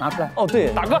拿出来。哦，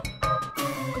对，打歌。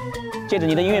借着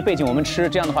你的音乐背景，我们吃，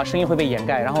这样的话声音会被掩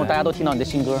盖，然后大家都听到你的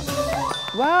新歌。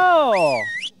哇哦，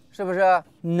是不是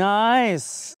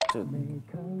 ？Nice。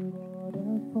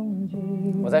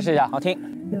我再试一下，好听。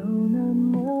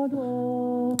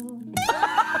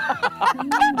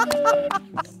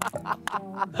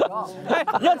哎，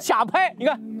要卡拍，你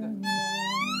看。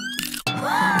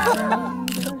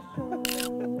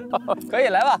可以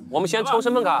来吧，我们先抽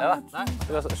身份卡，来吧，来，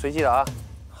这个是随机的啊。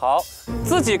好，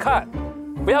自己看，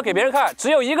不要给别人看，只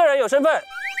有一个人有身份。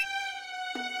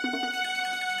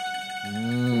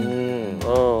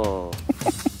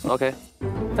OK，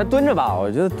 他蹲着吧，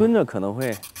我觉得蹲着可能会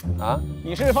啊。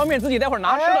你是方便自己待会儿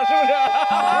拿吃的，是不是？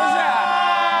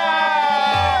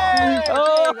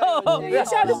哦，一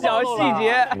下的小细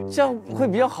节，这样会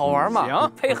比较好玩嘛？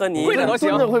行，配合你，会的都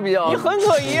行，会比较。你很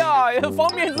可疑啊，也方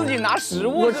便自己拿食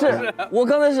物。我是，我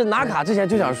刚才是拿卡之前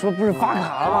就想说，不是发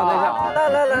卡了吗？那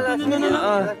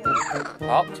来，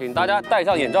好，请大家戴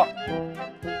上眼罩。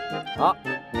好，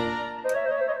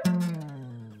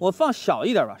我放小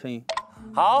一点吧，声音。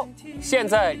好，现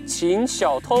在请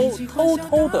小偷偷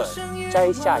偷的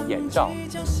摘下眼罩，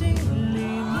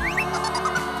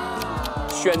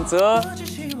选择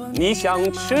你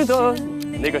想吃的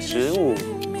那个食物。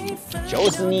就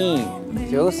是你，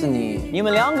就是你，你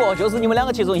们两个就是你们两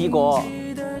个其中一个，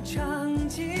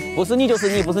不是你就是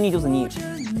你，不是你就是你。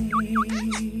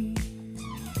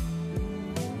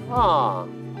啊，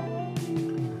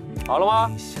好了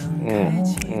吗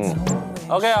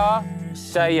？OK 啊，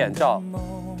摘眼罩。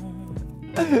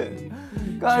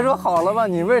刚才说好了吧？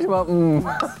你为什么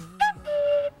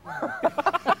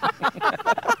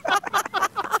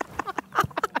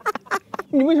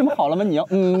你为什么好了吗？你要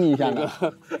一下呢？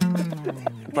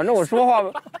反正我说话，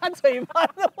他嘴巴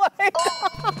子歪。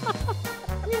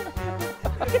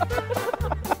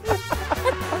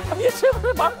你是不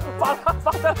是把的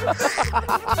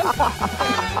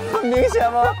很明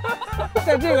显吗？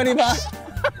在这个地方，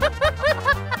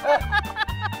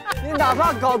你哪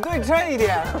怕搞对称一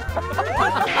点。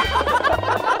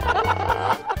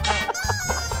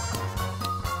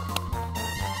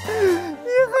你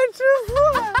还吃蒜？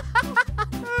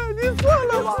你算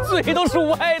了吧，嘴都是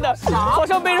歪的，好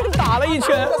像被人打了一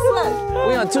拳。我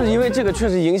跟你讲，就是因为这个确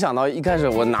实影响到一开始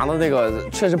我拿到那个，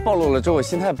确实暴露了之后，我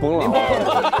心态崩了。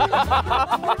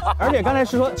而且刚才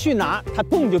是说去拿，他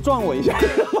蹦就撞我一下。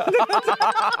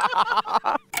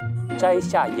摘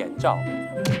下眼罩。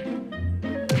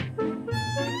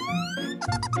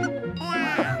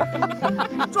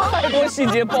太多细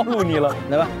节暴露你了，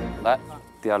来吧，来，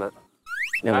第二轮。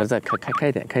要不要再开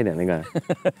一点那个，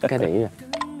开点音乐。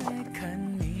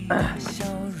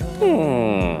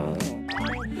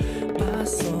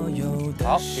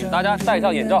好，请大家戴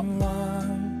上眼罩。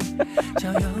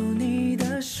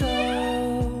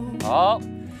好，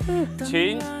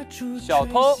请小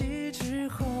偷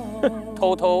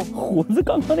偷偷胡子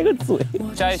刚刚那个嘴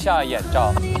摘下眼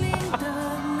罩。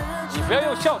你不要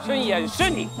用笑声掩饰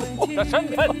你的身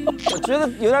份。我觉得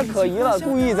有点可疑了，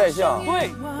故意在笑。对，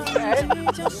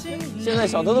现在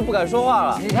小偷都不敢说话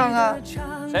了。你看看，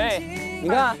谁？你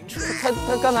看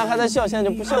他刚才还在笑，现在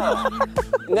就不笑了。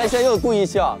你看现在又故意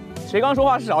笑。谁刚说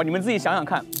话少？你们自己想想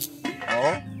看。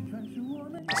哦，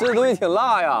吃的东西挺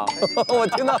辣呀，我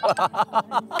听到了。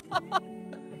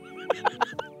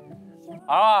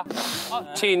好啊，好，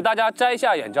请大家摘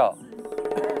下眼罩。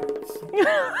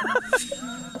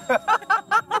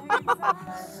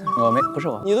不是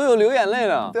我，你都有流眼泪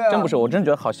了。对啊，真不是我，真觉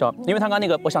得好笑，因为他刚那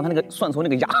个，我想他那个蒜从那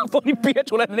个牙缝里憋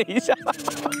出来的那一下。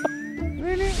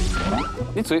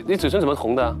你嘴唇怎么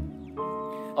红的？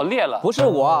哦，裂了。不是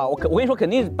我啊，我跟你说，肯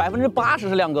定80%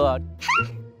是亮哥。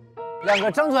两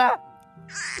个张嘴，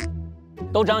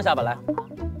都张一下吧，来。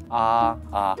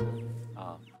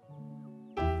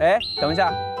哎，等一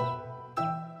下，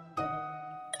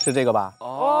是这个吧？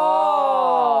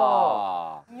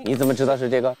哦，你怎么知道是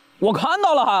这个？我看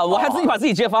到了哈，我还自己把自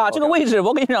己揭发。这个位置，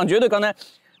我跟你讲，绝对刚才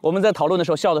我们在讨论的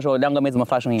时候笑的时候，亮哥没怎么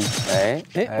发声音。哎，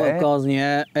我告诉你，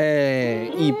哎，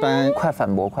一般快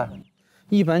反驳快，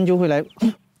一般就会来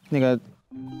那个。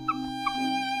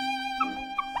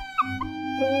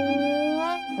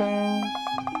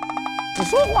你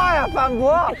说话呀，反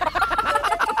驳。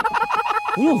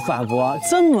不用反驳，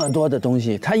这么多的东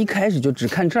西，他一开始就只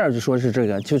看这儿就说是这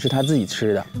个，就是他自己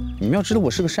吃的。你们要知道，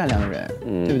我是个善良的人，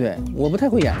对不对？我不太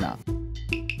会演的。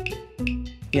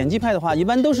演技派的话，一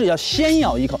般都是要先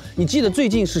咬一口。你记得最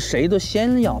近是谁都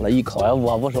先咬了一口？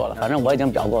我不说了，反正我已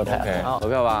经表过态了。投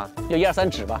票吧，就1、2、3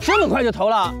指吧。这么快就投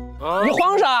了？你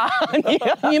慌啥？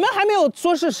你们还没有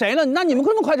说是谁呢？那你们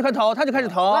这么快就开始投，他就开始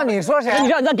投。那你说谁？你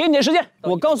让给你点时间。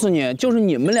我告诉你，就是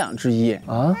你们俩之一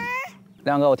啊。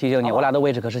亮哥，我提醒你，我俩的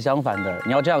位置可是相反的。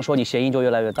你要这样说，你嫌疑就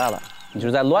越来越大了。你就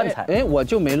是在乱猜。哎，我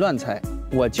就没乱猜，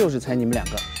我就是猜你们两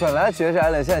个。本来觉得是艾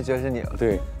伦，现在觉得是你了。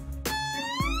对。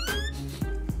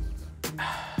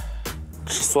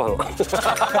算了，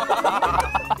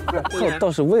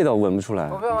倒是味道闻不出来。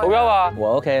投票吧，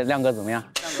我 OK。亮哥怎么样？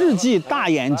世纪大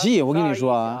演技，我跟你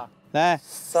说，来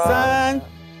，3、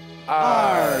2、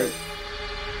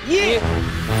1。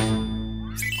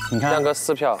你看，亮哥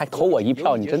4票，还投我1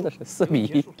票，你真的是4比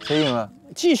1。谁赢了？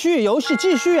继续游戏，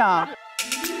继续啊！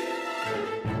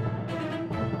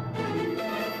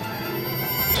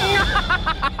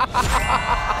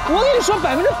我跟你说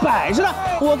100%是的，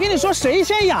我跟你说谁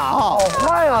先咬？好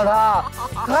快啊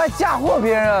他还嫁祸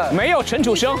别人。没有陈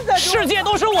楚生，世界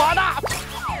都是我的。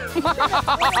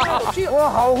哇，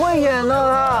好会演呢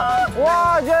他！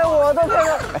哇，觉得我都可以。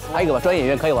来一个吧，专业演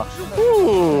员可以吧？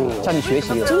向你学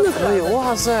习，真的可以！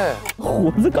哇塞，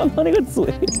胡子刚刚那个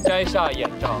嘴。摘下眼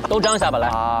罩，都张下吧，来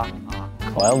啊！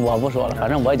我不说了，反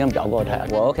正我已经表过态了。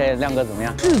我 OK。亮哥怎么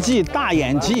样？世纪大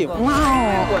演技，哇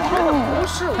哦！不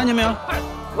是，看见没有？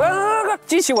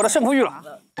激起我的胜负欲了。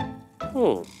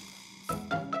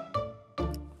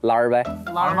拉儿呗。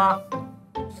拉儿吗？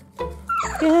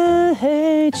天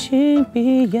黑请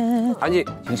闭眼。安静，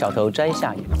请小偷摘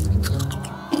下眼。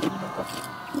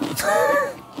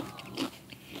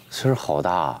声好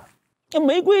大啊！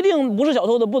没规定不是小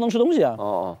偷的不能吃东西啊。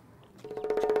哦。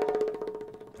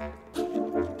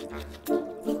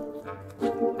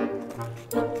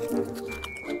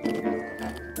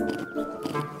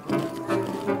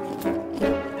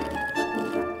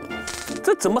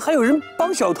这怎么还有人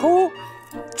帮小偷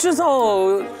制造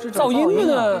噪音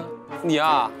呢？你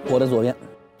啊，我的左边。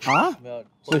啊？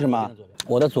为什么？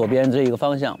我的左边这一个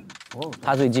方向，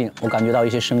他最近我感觉到一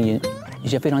些声音，一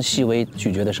些非常细微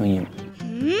咀嚼的声音。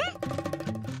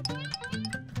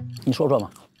你说说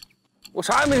嘛。我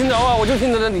啥也没听着啊，我就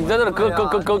听着你在那里咯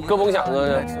嘣响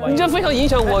啊，你这非常影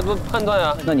响我的判断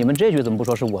啊。那你们这句怎么不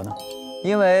说是我呢？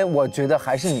因为我觉得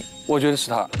还是你。我觉得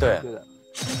是他。对。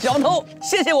小偷，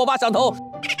谢谢我吧，小偷。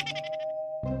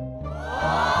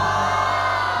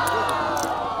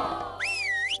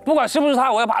不管是不是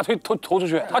他，我要把他投出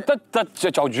去。他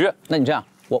搅局。那你这样，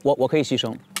我可以牺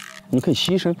牲，你可以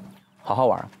牺牲，好好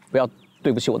玩，不要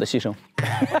对不起我的牺牲。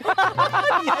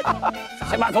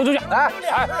先把他投出去。来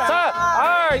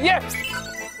，3、2、1。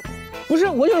不是，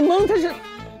我有点懵，他是。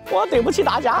我对不起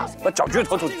大家，把搅局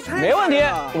投出去。没问题，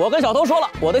我跟小偷说了，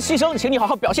我的牺牲，请你好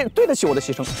好表现，对得起我的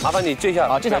牺牲。麻烦你这下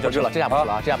啊，这下不是了，这下不是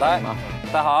了啊，这下不是了。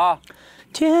戴好啊。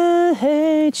天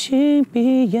黑请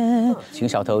闭眼，请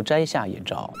小偷摘下眼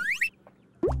罩。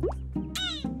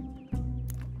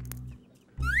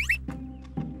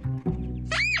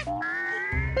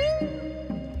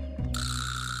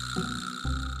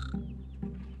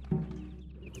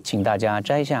请大家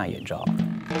摘下眼罩。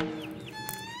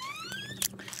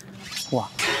哇，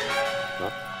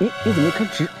你怎么开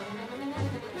指？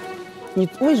你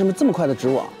为什么这么快的指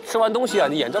我？吃完东西啊，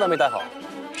你眼罩都没戴好，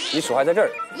你手还在这儿。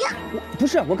不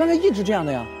是，我刚才一直这样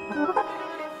的呀。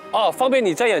哦，方便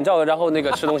你摘眼罩，然后那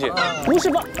个吃东西。不是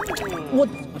吧？我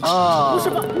啊，不是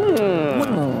吧？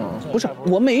不是，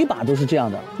我每一把都是这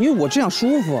样的，因为我这样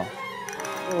舒服。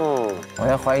我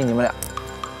要怀疑你们俩。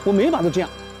我每一把都这样。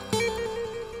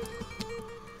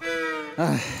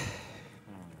唉。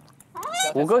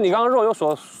虎哥，你刚刚肉有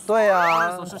说，对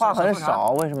呀，话很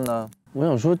少，为什么呢？我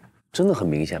想说，真的很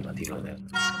明显吗？听说那个？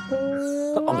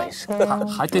哦，没事，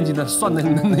还惦记着算那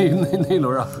一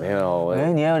轮啊？没有，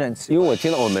哎，你也有点气，因为我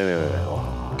听到，哦，没，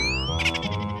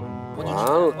完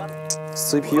了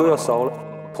 ，CPU 要烧了，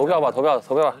投票吧，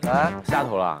来，下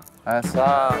投了，来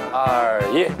，3、2、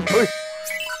1，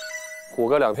虎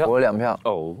哥2票，我2票。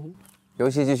哦，游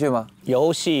戏继续吗？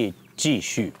游戏继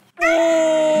续。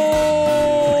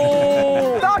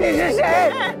到底是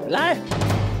谁？来，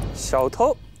小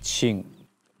偷，请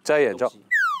摘眼罩。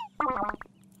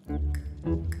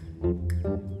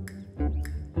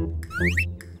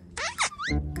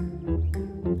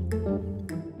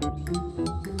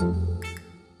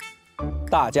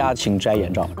大家请摘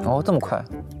眼罩。哦，这么快？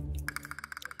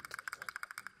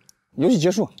游戏结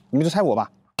束，你们就猜我吧。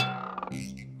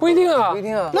不一定啊，不一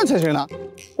定啊。那猜谁呢？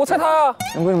我猜他啊。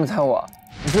你为什么猜我？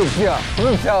你有病！为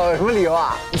什么猜我？有什么理由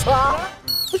啊？你说啊？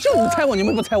不就你猜我，你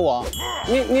们不猜我？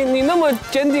你那么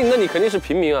坚定，那你肯定是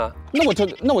平民啊。那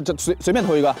我就随便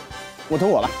投一个，我投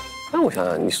我吧。那我想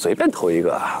想，你随便投一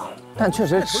个啊。但确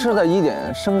实吃的一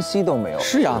点声息都没有。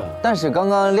是呀。但是刚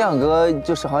刚亮哥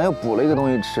就是好像又补了一个东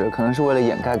西吃，可能是为了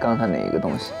掩盖刚才哪一个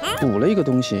东西。补了一个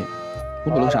东西，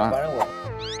我补了啥？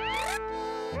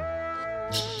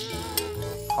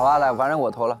好吧，来，反正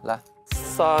我投了，来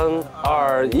，3、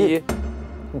2、1，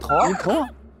你投啊！你投啊！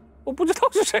我不知道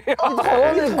是谁呀。你投，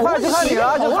你快就看你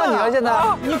了，就看你了，现在。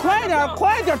你快点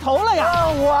投了呀！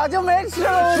我就没吃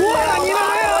了。说了，你的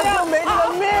命就没这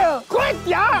个命，快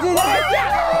点儿！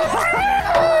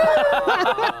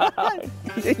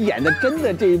你演的真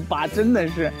的这一把真的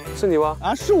是你吗？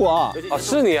啊，是我啊，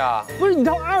是你啊！不是你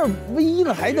到2v1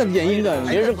了还在演一个，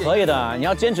其实是可以的，你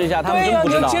要坚持一下，他们真不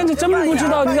知道。你坚持真不知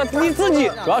道，你自己。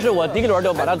主要是我第一轮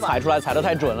就把它踩出来，踩得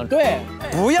太准了。对，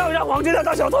不要让黄金蛋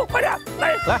当小偷，快点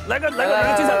来个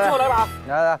精彩，最后来把。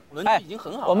来，哎，已经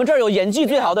很好。我们这儿有演技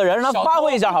最好的人，让他发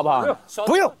挥一下好不好？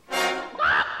不用。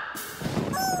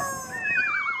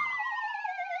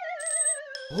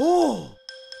哦，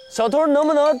小偷能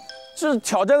不能是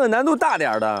挑战个难度大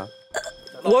点的？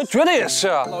我觉得也是，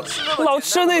老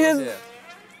吃那些。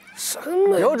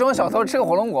有种小偷吃个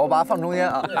火龙果，我把它放中间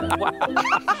啊。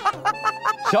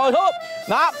小偷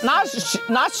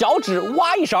拿小指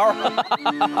挖一勺。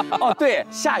哦，对，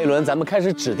下一轮咱们开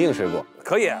始指定水果，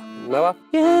可以，来吧。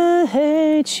夜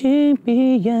黑请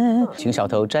闭眼，请小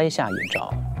偷摘下眼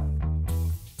罩。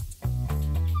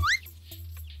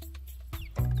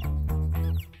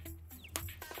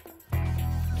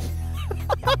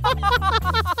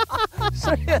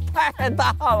声也太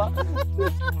大了。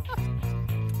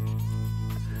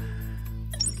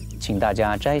请大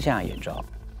家摘下眼罩。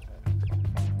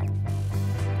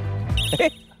哎，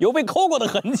有被抠过的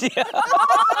痕迹。哎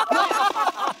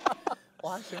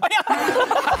呀，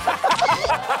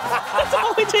怎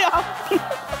么会这样？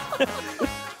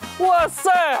哇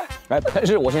塞！哎，但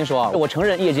是我先说啊，我承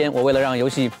认夜间我为了让游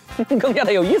戏更加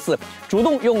的有意思，主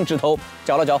动用指头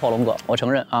嚼了嚼火龙果，我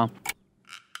承认啊。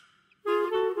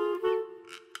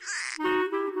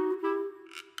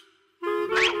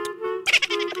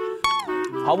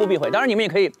毫不避讳，当然你们也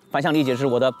可以反向理解是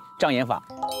我的障眼法。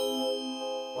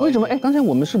为什么？哎，刚才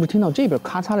我们是不是听到这边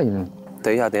咔嚓了一声？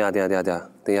等一下，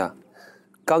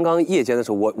刚刚夜间的时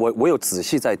候，我有仔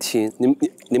细在听，你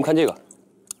们看这个，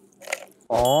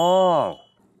哦，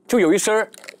就有一声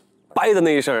掰的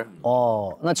那一声。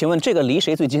哦，那请问这个离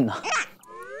谁最近呢？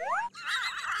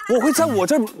我会在我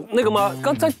这儿那个吗？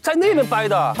刚在那边掰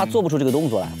的，他做不出这个动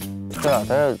作来。对啊，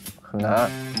但是很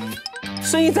难。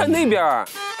声音在那边。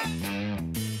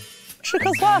吃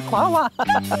颗蒜，滑滑。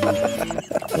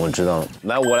我知道了，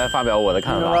来，我来发表我的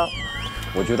看法。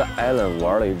我觉得艾伦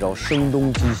玩了一招声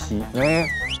东击西。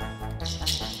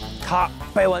他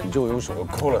掰完就用手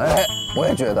抠了他。哎，我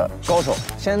也觉得高手，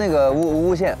先那个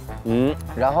诬陷，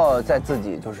然后再自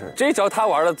己就是这招他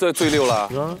玩的最溜了。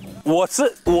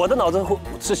我的脑子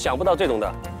是想不到这种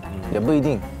的，也不一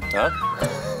定啊。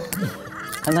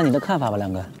看看你的看法吧，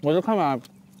亮哥。我的看法，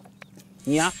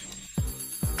你呀。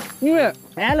因为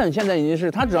Alan 现在已经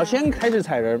是他只要先开始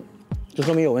踩人，就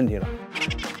说明有问题了。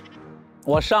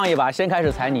我上一把先开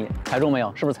始踩你，踩中没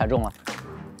有？是不是踩中了？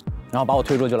然后把我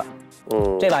推出去了。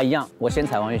这把一样，我先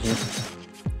踩王栎鑫。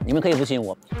你们可以不信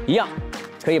我，一样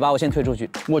可以把我先推出去。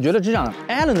我觉得是这样的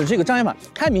 ，Alan 的这个障眼法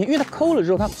太明显，因为他抠了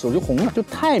之后他手就红了，就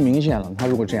太明显了。他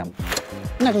如果这样，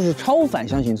那就是超反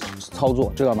向型操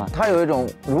作，知道吗？他有一种，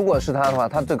如果是他的话，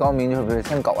他最高明就是不是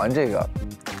先搞完这个，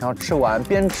然后吃完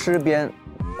边吃边。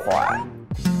快，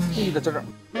注意的在这儿。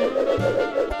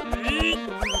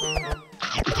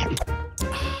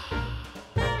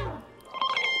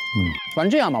反正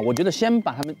这样吧，我觉得先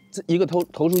把他们一个投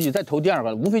出去，再投第二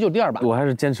个，无非就第二把。我还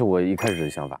是坚持我一开始的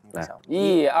想法。来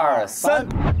，1、2、3。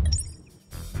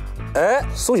哎，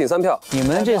苏醒3票。你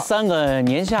们这3个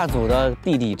年下组的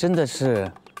弟弟真的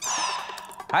是，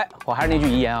哎，我还是那句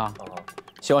遗言啊，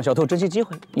希望小偷珍惜机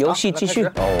会，游戏继续。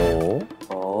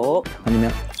哦，看你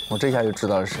们。我这下就知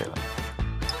道是谁了。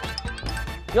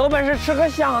有本事吃个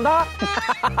香的！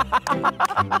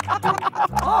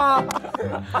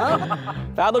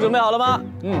大家都准备好了吗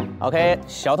？OK，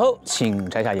 小偷，请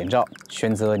摘下眼罩，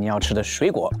选择你要吃的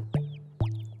水果。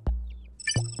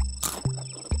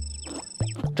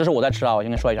这是我在吃啊，我先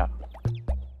跟你说一下。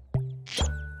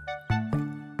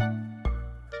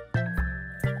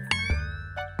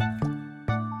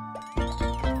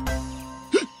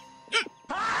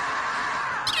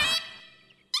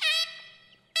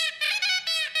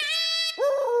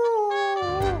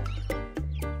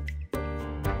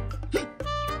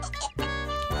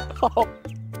好，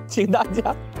请大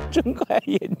家睁开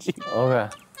眼睛。 OK，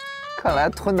 看来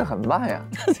吞得很慢呀。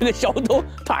这个小偷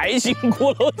太辛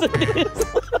苦了，我真的。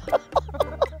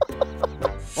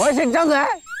我先张嘴。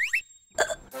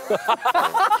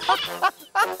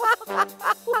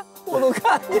我都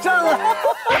看你上了，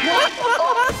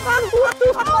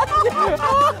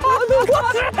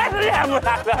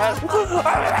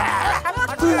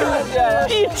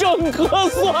一整颗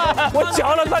蒜，我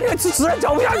嚼了半天，实在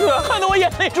嚼不下去了，看得我眼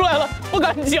泪出来了，不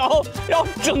敢嚼，然后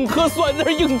整颗蒜在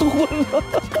那硬吞了，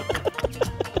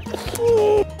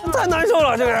太难受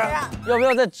了，这个人。要不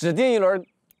要再指定一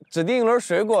轮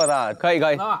水果的？可以，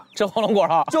吃火龙果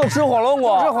哈，就吃火龙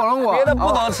果，吃火龙果，别的不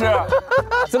能吃。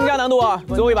增加难度啊，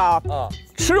最后一把啊，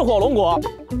吃火龙果，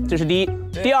这是第一。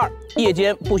第二，夜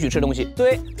间不许吃东西。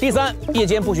对。第三，夜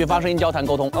间不许发声音交谈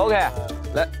沟通。 OK，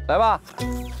 来吧。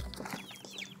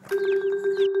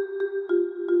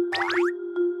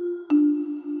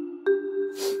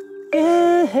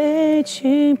夜黑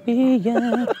请闭眼。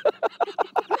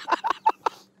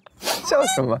笑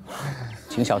什么？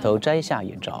请小偷摘下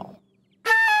眼罩。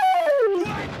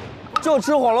就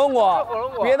吃火龙果，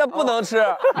别的不能吃。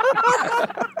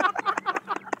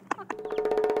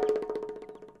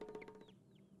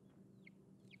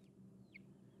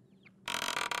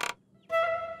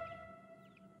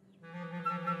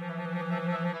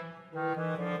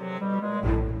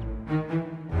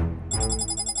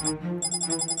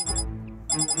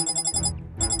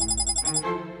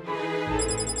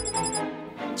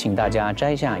请大家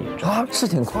摘下眼罩。啊，是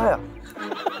挺快啊。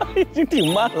已经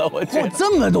挺慢了，我觉得。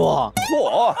这么多，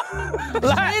嚯！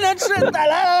来，能吃，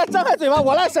来，张开嘴巴，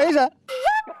我来省一省。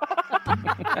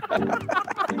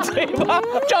嘴巴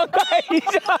张开一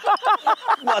下。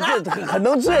哇，这很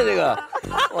能吃这个。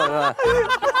我说，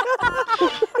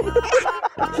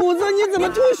虎子，你怎么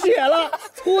吐血了？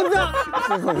虎子，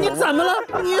你怎么了？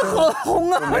你好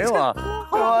红啊！没有啊。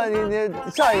你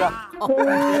下一个。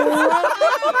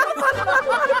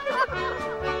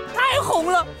太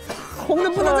红了。红的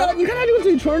不能再了，你看他这个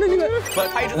嘴唇的这个，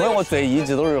我嘴一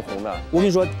直都是红的。我跟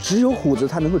你说，只有虎子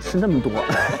他能够吃那么多。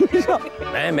你说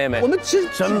没，我们吃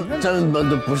真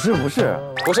不是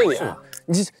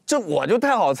你这我就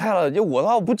太好菜了，就我的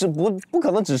话不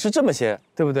可能只吃这么些，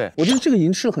对不对？我觉得这个已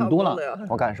经吃很多了。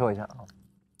我感受一下啊，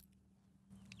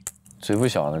嘴不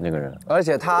小的那个人，而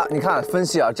且他你看分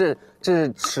析啊，这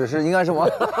齿是应该什么？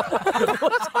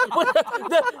不是，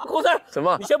对，虎子，什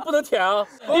么？你先不能舔啊，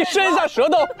你伸一下舌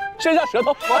头，伸一下舌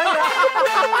头。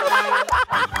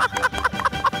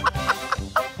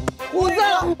虎子，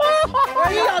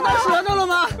你咬到舌头了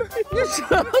吗？你舌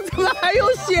头怎么还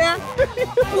有血？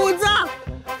虎子，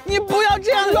你不要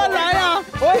这样乱来呀！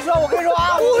我跟你说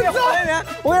啊，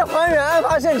我给你还原案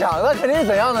发现场，那肯定是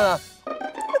怎样的呢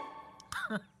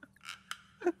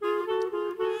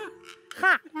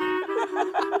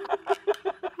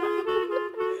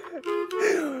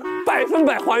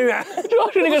？100%还原，主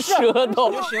要是那个舌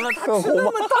头，行了，很红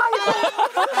吗？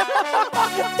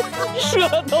舌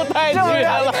头太绝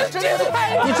了，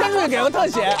你伸出去给个特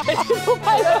写，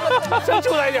伸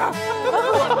出来一点，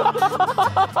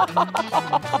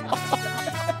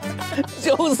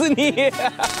就是你，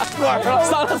算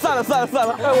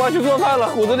了，哎，我要去做饭了。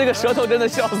虎子这个舌头真的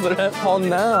笑死人，好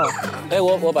难啊！哎，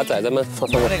我把崽子们放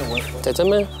过来，崽子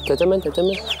们。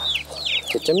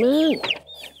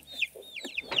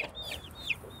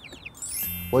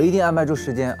我一定安排出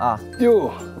时间啊！哟，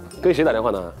跟谁打电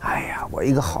话呢？哎呀，我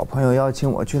一个好朋友邀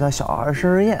请我去他小孩生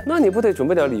日宴，那你不得准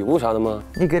备点礼物啥的吗？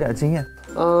你给点经验。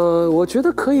我觉得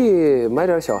可以买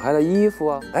点小孩的衣服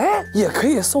啊，哎，也可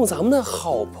以送咱们的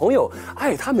好朋友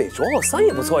爱他美卓奥3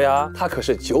也不错呀。它可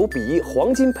是9:1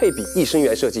黄金配比益生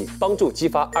元设计，帮助激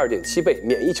发2.7倍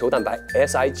免疫球蛋白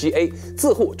SIGA，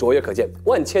 自护卓越可见，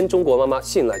万千中国妈妈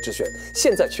信赖之选。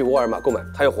现在去沃尔玛购买，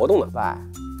还有活动呢。来，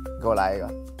给我来一个。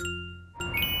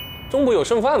中午有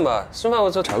剩饭吧？剩饭我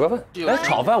就炒个饭。哎，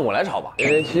炒饭我来炒吧。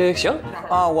行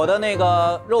啊，我的那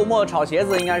个肉末炒茄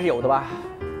子应该是有的吧？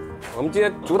我们今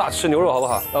天主打吃牛肉好不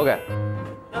好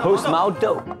 ？OK。Who's 毛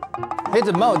豆？黑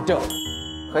子毛豆，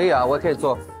可以啊，我可以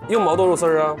做。用毛豆肉丝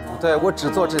儿啊？对，我只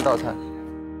做这道菜。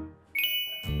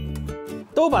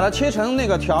都把它切成那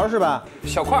个条是吧？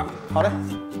小块。好嘞。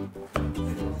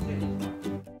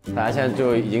大家现在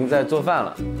就已经在做饭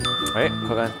了。哎，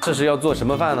快看，这是要做什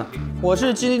么饭呢？我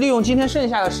是利用今天剩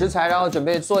下的食材，然后准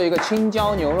备做一个青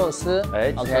椒牛肉丝。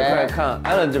哎 ，OK， 快看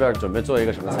Allen 这边准备做一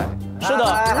个什么菜？是的，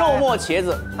肉末茄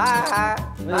子。嗨，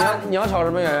那你要炒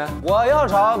什么圆圆？我要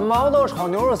炒毛豆炒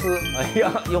牛肉丝。哎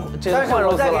呀，有这但是我换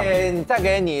肉丝了。再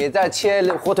给你再切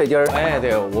火腿丁儿。哎，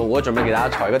对我准备给大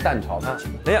家炒一个蛋炒饭。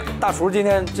哎呀，大厨今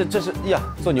天这是呀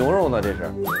做牛肉呢，这是。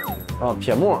啊，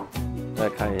撇沫，再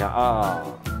看一下啊。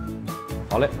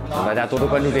好嘞，请大家多多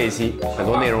关注这一期，很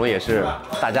多内容也是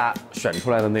大家选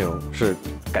出来的内容，是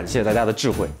感谢大家的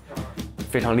智慧，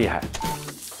非常厉害。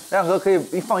亮哥可以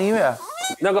放音乐。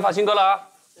亮哥发新歌了啊！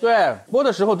对，播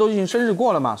的时候都已经生日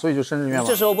过了嘛，所以就生日愿望。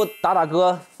这时候不打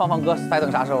歌、放歌，还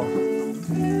等啥时候？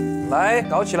来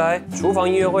搞起来，厨房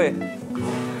音乐会。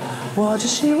我只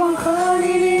希望和你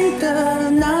淋的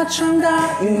那场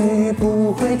大雨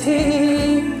不会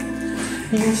停，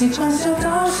一起畅想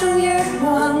到深夜，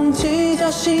忘记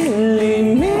叫心里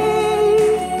明。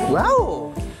哇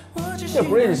哦，这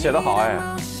bridge 写得好哎，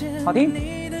好听，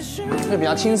这比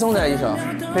较轻松的一首，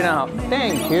非常好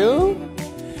 ，Thank you，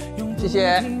 谢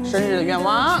谢生日的愿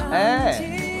望，哎。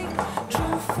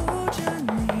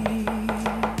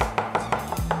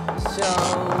想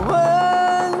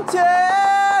问天，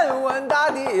问大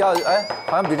地，好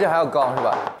像比这还要高是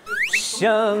吧？想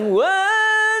问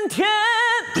天。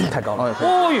太高了，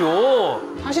哦呦，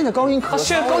他现在高音可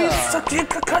现在高音，他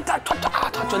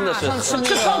真的是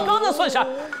这刚刚的算啥？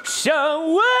想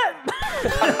问，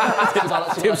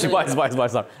对不起，不好意思。想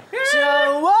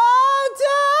问天，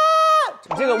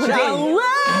这个问题。想问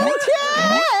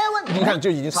天，你看就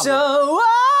已经差不多。想问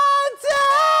天，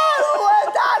问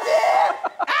大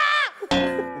地。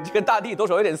你这个大地多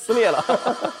少有点撕裂了。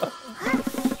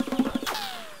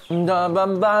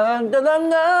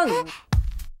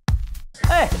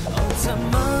哎，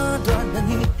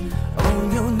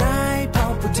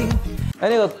哎，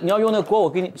那个你要用那个锅，我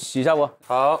给你洗一下不？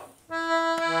好。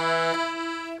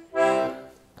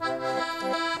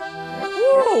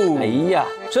哎呀，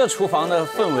这厨房的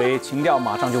氛围情调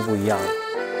马上就不一样了。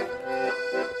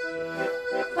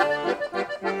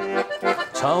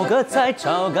炒个菜，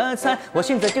炒个菜，我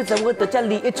现在就在我的家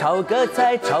里炒个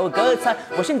菜，炒个菜，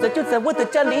我现在就在我的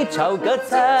家里炒个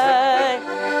菜。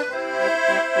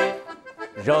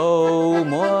肉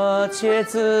末茄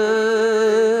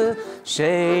子，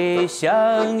谁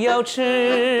想要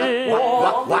吃？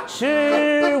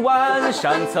吃完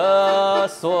上厕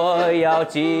所要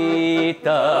记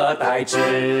得带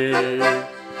纸。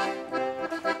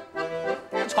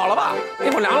炒了吧，一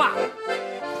会儿凉了。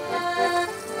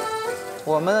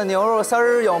我们的牛肉丝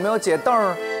儿有没有解冻？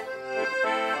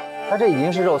它这已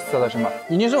经是肉丝了是吗？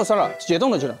已经是肉丝了，解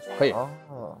冻了就是可以。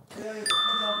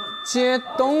解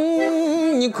冻，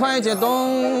你快解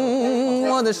冻，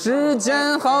我的时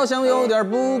间好像有点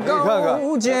不够。你看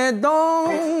看，解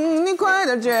冻，你快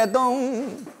点解冻，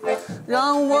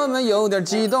让我们有点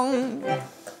激动。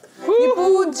你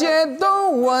不解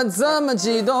冻，我怎么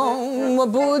激动？我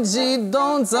不激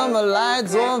动，怎么来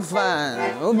做饭？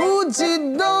我不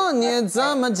激动，你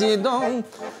怎么激动？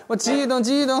我激动，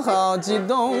激动，好激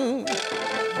动。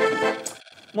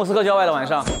莫斯科郊外的晚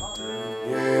上。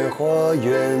野花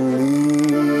园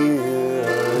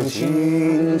里，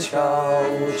静悄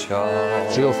悄。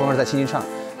只有风儿在轻轻唱。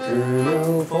只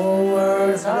有风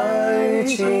儿在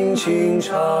轻轻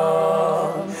唱。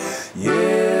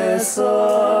夜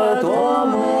色多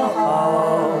么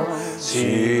好，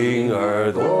情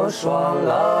儿多爽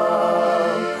朗，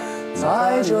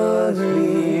在这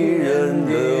迷人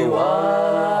的晚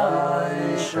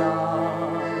上。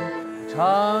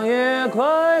长夜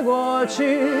快过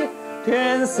去，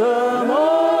天色蒙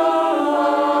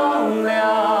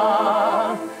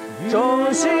亮，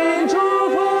衷心祝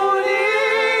福你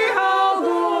好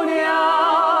姑娘，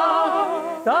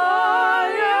但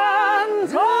愿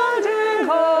从今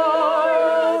后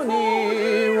你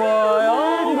我永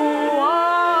不忘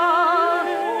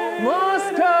莫斯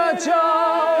科郊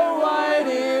外的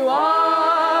晚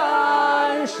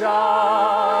上。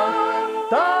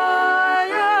但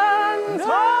愿从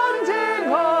今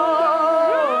后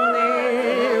你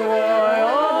我永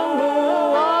不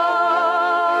忘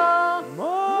莫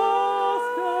斯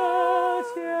科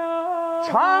郊。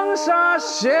长沙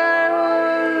县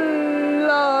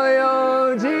老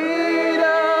友记的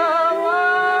晚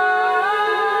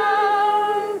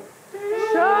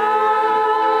上。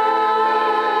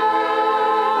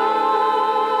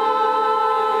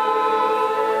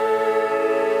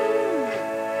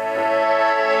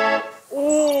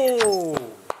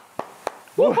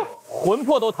魂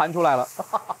魄都弹出来了，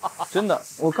真的。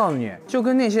我告诉你，就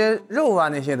跟那些肉啊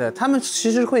那些的，他们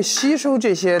其实会吸收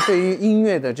这些对于音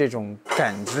乐的这种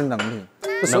感知能力，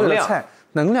所有的菜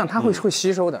能量它会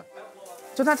吸收的。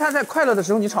就他在快乐的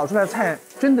时候，你炒出来的菜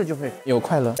真的就会有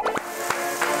快乐。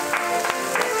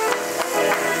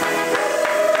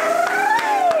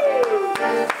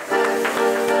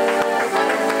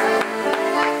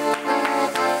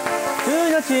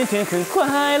只要今天很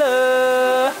快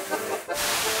乐。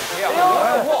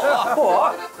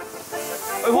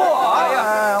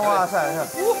哇塞！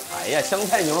哎呀，香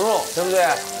菜牛肉，对不对？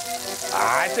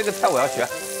哎，这个菜我要学。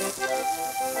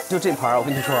就这盘我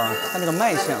跟你说啊，它那个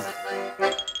卖相。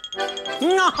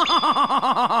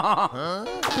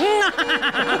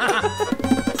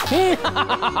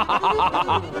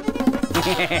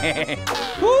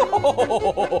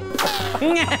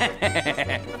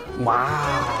哇，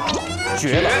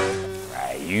绝了！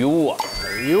哎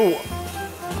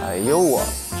呦我，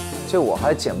这我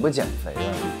还减不减肥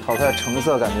啊？炒出来成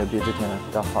色感觉比之前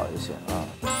要好一些啊。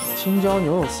青椒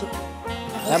牛肉丝，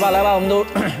来吧，我们都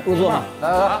入座嘛。来，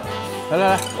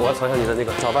我要尝一下你的那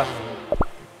个炒饭。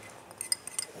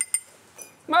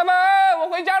妈妈，我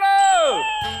回家喽！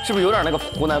是不是有点那个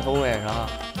湖南风味是吧？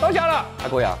到家了，大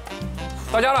哥呀，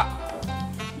到家了。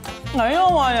哎呦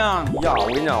妈呀！呀，我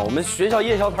跟你讲，我们学校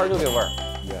夜宵摊就这味儿，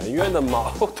圆圆的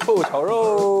毛豆炒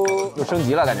肉，又升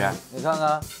级了感觉。你看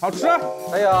看，好吃。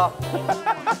哎呀，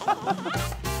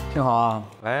挺好啊。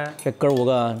哎，这哥5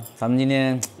个，咱们今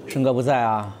天生哥不在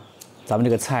啊，咱们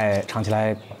这个菜尝起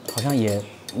来好像也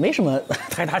没什么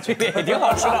太大区别，也挺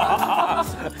好吃的。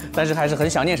但是还是很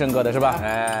想念生哥的，是吧？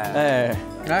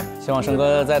来，希望生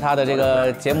哥在他的这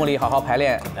个节目里好好排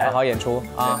练，好好演出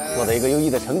啊，获得一个优异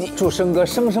的成绩。祝生哥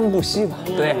生生不息吧。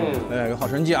对，有好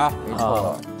成绩啊！没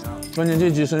错。关键这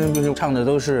集生生不息唱的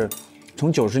都是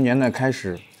从90年代开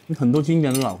始，很多经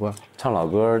典的老歌。唱老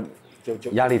歌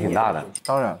压力挺大的。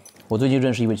当然，我最近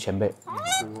认识一位前辈，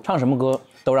唱什么歌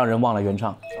都让人忘了原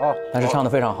唱哦，但是唱得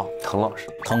非常好。滕老师，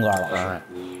滕格尔老师。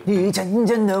你浅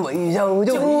浅的微笑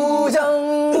就像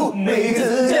梅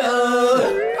子酱。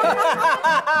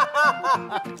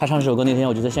他唱这首歌那天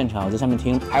我就在现场，我在下面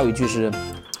听，还有一句是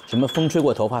什么风吹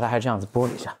过头发，他还这样子拨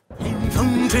了一下。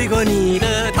风吹过你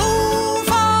的头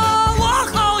发，我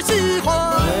好喜欢。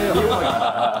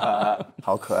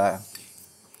好可爱。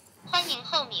欢迎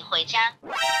厚米回家。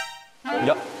哎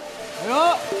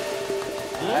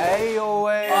呦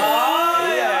喂！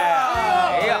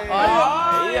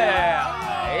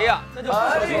那就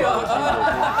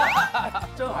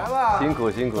正好吧。辛苦。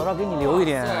早上给你留一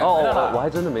点。哦，我还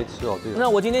真的没吃哦。对。那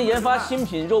我今天研发新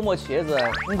品肉末茄子，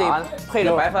你得配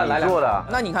着白饭来做的。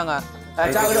那你看看，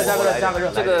哎，加个热。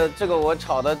这个我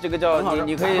炒的，这个叫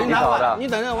你可以你炒的。你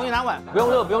等着，我给你拿碗。不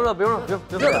用热，刚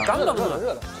热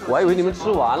的。我还以为你们吃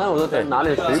完了，我说再拿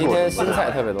点水果。今天新菜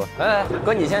特别多。哎，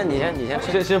哥你先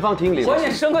放厅里。关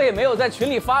键生哥也没有在群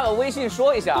里发个微信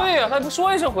说一下。对呀，他不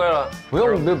说一声回来了。不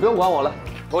用管我了，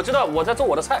我知道我在做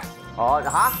我的菜。哦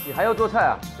啊，你还要做菜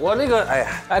啊？我那个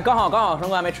刚好生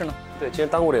哥还没吃呢。对，今天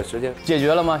耽误点时间。解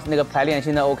决了吗？那个排练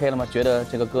现在 OK 了吗？觉得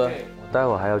这个歌？待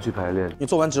会儿还要去排练。你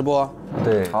做完直播？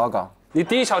对，好好搞。你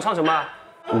第一场唱什么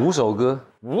？5首歌。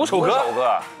5首歌。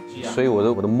所以我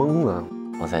都懵了。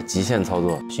哇塞，极限操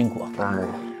作，辛苦啊！哎，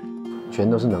全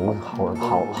都是好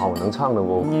能唱的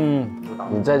哦。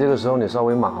你在这个时候你稍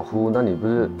微马虎，那你不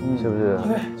是是不是？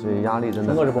所以压力真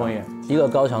的。真的是不容易，一个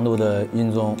高强度的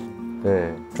音综，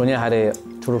对，中间还得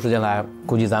抽出时间来，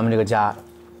估计咱们这个家，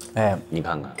哎，你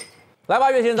看看。来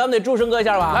吧，月琴，咱们得祝生哥一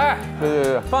下吧。来，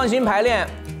对，放心排练，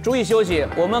注意休息。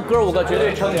我们哥5个绝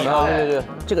对撑你啊！对，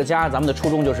这个家咱们的初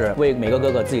衷就是为每个哥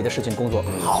哥自己的事情工作。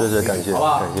好，这是感谢，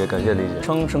感谢理解。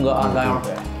撑生哥啊，加油！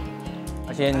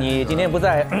而且你今天不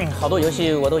在，好多游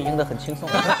戏我都赢得很轻松。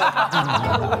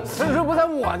陈楚不在，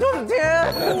我就是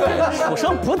天。楚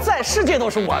生不在，世界都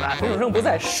是我的；陈楚生不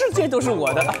在，世界都是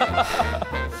我的。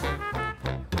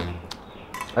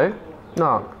哎，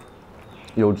那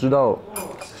有知道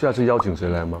下次邀请谁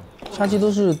来吗？下期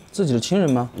都是自己的亲人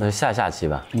吗？那下期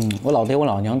吧。我老爹我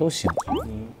老娘都行。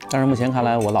但是目前看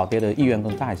来，我老爹的意愿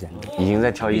更大一些。已经在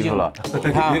挑衣服了。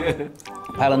他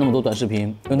拍了那么多短视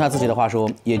频，用他自己的话说，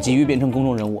也急于变成公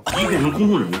众人物。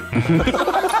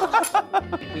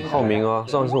浩明啊，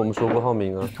上次我们说过浩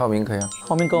明啊，浩明可以啊。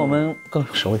浩明跟我们更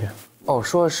熟一些。哦，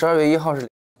说12月1号是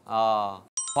啊，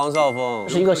黄少峰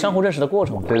是一个相互认识的过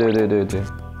程。对，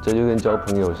这就跟交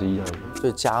朋友是一样的。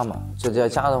这家嘛，这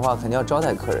家的话肯定要招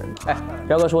待客人。哎，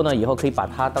彪哥说呢，以后可以把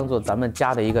它当做咱们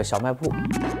家的一个小卖部。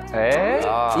哎，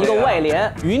一个外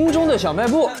联，云中的小卖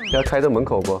部，要开在门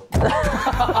口不？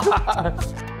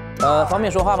方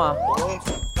便说话吗？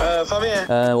方便。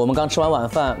我们刚吃完晚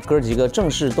饭，哥几个正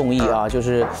式动议啊，就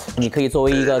是你可以作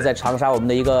为一个在长沙我们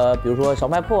的一个，比如说小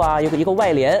卖铺啊，有一个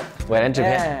外联制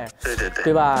片，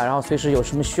对吧？然后随时有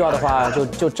什么需要的话，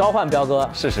就召唤彪哥。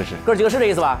是，哥几个是这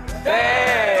意思吧？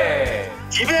对。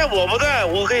即便我不在，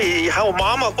我可以喊我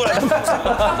妈妈过来。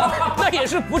那也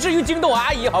是不至于惊动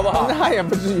阿姨，好不好？那也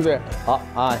不至于对。好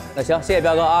啊，那行，谢谢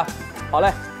彪哥啊。好嘞，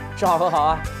吃好喝好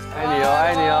啊。爱你哦，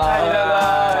爱你哦，爱你彪哥，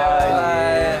爱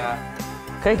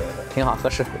你。可以，挺好，合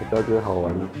适。彪哥好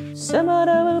玩。什么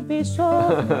都不必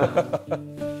说。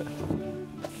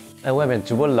哎，外面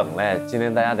直播冷嘞，今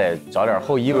天大家得找点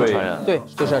厚衣服穿上。对，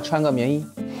就是要穿个棉衣。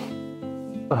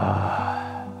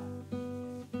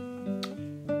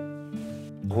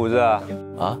虎子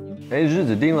啊，哎，日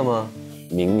子定了吗？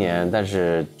明年，但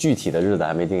是具体的日子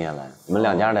还没定下来，我们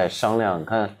两家得商量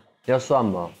看。要算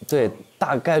吗？对，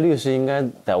大概率是应该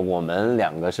的。我们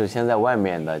两个是先在外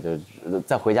面的，就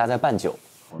再回家再办酒。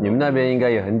你们那边应该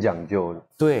也很讲究的。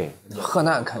对，河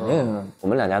南肯定。我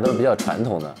们两家都是比较传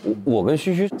统的。我跟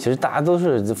旭旭其实大家都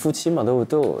是夫妻嘛，都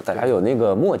有大家有那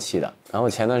个默契的。然后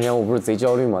前段时间我不是贼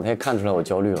焦虑嘛，他也看出来我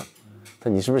焦虑了。他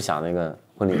你是不是想那个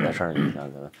婚礼的事儿？你想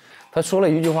怎么？他说了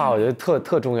一句话，我觉得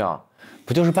特重要，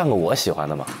不就是办个我喜欢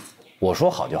的吗？我说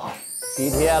好就好。体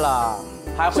贴了，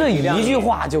这一句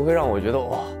话就会让我觉得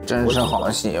哇，真是好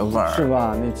媳妇儿，是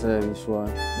吧？那次一说，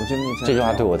我觉得那次这句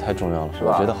话对我太重要了，是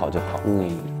吧？我觉得好就好。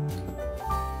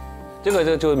这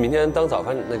个就明天当早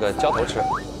饭那个浇头吃，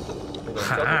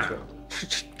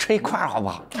吃一块好不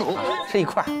好？吃一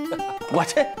块。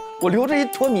我留着一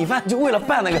坨米饭，就为了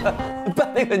拌那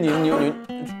个你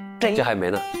这还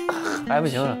没呢，还不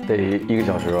行了，得1个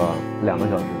小时吧，2个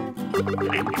小时。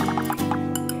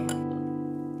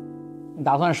你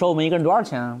打算收我们一个人多少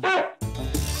钱啊？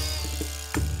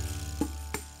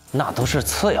那都是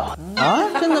次要的啊？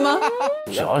真的吗？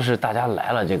主要是大家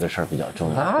来了这个事儿比较重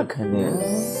要。那肯定，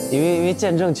因为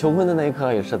见证求婚的那一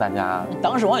刻也是大家。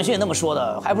当时王宇迅也那么说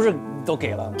的，还不是都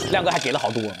给了，亮哥还给了好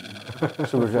多，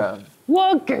是不是？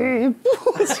我给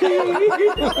不起。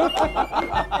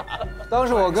当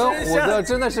时我跟虎子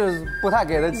真的是不太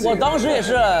给得起。我当时也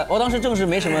是，我当时正是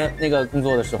没什么那个工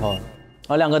作的时候，然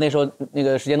后亮哥那时候那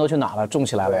个时间都去哪了，种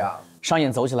起来了，对啊，商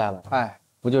演走起来了。哎，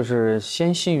不就是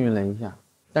先幸运了一下，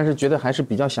但是觉得还是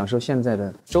比较享受现在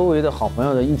的周围的好朋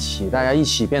友的一起，大家一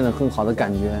起变得更好的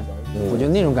感觉。我觉得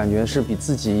那种感觉是比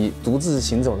自己独自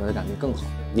行走的感觉更好，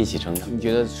一起成长。你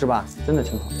觉得是吧？真的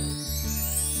挺好。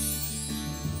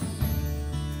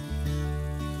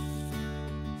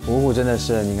虎真的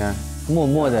是，你看，默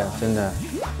默的，真的，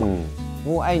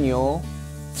我爱你哦。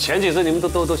前几次你们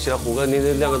都洗了，虎哥你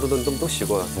两个都洗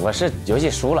过了。我是游戏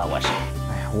输了，我是。哎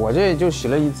呀，我这就洗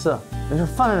了一次，没事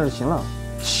放那就行了。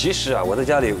其实啊，我在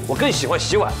家里我更喜欢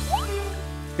洗碗，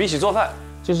比起做饭。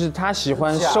就是他喜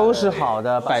欢收拾好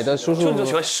的，摆的舒舒服服。就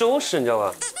喜欢收拾，你知道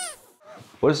吗？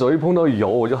我的手一碰到油，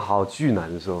我就好巨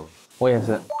难受。我也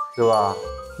是，对吧？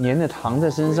粘的糖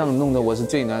在身上，弄得我是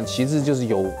最难。其次就是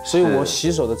油，所以我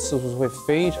洗手的次数会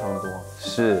非常多。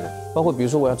是，包括比如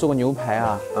说我要做个牛排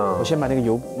啊，我先把那个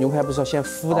牛排不是要先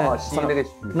敷在那个，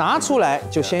拿出来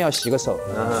就先要洗个手，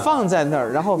放在那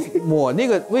儿，然后抹那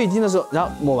个味精的时候，然后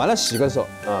抹完了洗个手，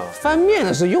翻面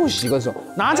的时候又洗个手，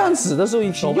拿张纸的时候一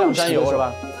提又洗个手，是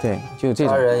吧？对，就这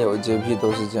种。家人有洁癖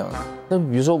都是这样的。那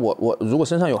比如说我如果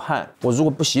身上有汗，我如果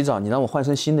不洗澡，你让我换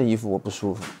身新的衣服，我不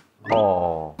舒服。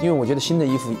哦，因为我觉得新的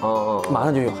衣服马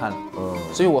上就有汗了，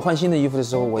所以我换新的衣服的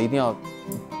时候，我一定要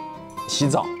洗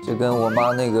澡。这跟我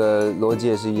妈那个逻辑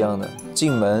也是一样的，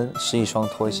进门是一双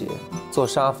拖鞋，坐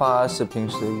沙发是平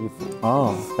时的衣服，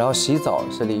然后洗澡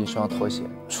是另一双拖鞋，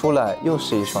出来又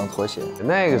是一双拖鞋。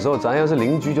那个时候咱要是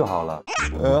邻居就好了，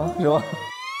是吧？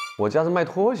我家是卖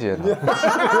拖鞋的，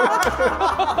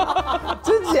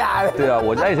真假的？对啊，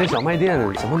我家以前小卖店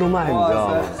什么都卖，你知道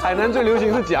吗？海南最流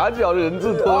行是夹脚的人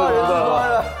字拖，你知道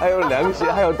吗？还有凉鞋，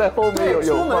还有在后面有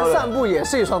出门散步也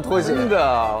是一双拖鞋。真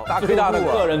的，最大的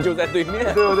客人就在对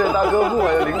面，对不对？大客户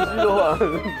啊，邻居的话，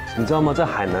你知道吗？在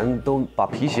海南都把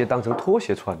皮鞋当成拖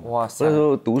鞋穿。哇塞！那时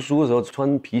候读书的时候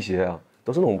穿皮鞋啊，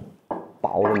都是那种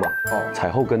薄的嘛，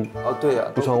踩后跟。对呀，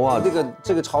不穿袜子。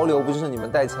这个潮流不就是你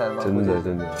们带起来的吗？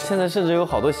真的。现在甚至有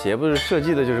好多鞋不是设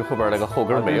计的就是后边那个后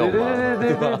跟没有吗？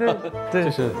对，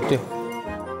就是对。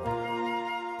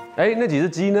哎，那几只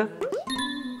鸡呢？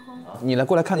你来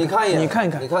过来看，你看一眼，你看一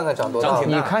看，你看看长多大？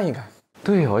你看一看。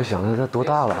对，我想着它多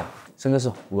大了。申哥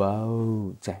说：“哇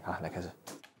哦，在啊，来开始。”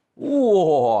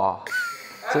哇，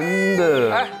真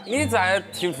的。哎，你崽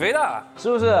挺肥的，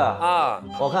是不是啊？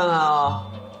我看看啊，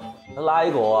拉一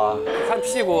股啊。看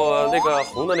屁股那个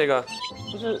红的那个，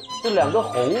不是这两个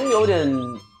红有点，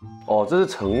哦，这是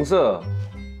橙色，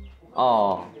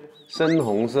哦，深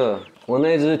红色，我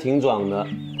那只挺壮的。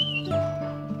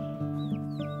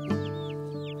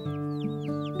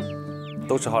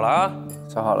都吃好了啊？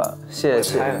吃好了，谢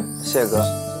谢哥。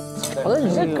我说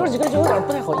你这哥几个就有点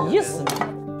不太好意思。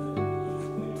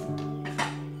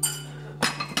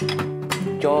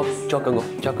交跟我，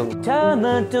交跟我。他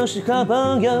们都是好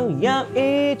朋友，要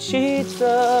一起走。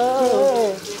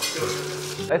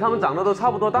哎，他们长得都差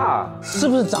不多大，是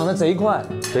不是长得贼快？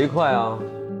贼快啊！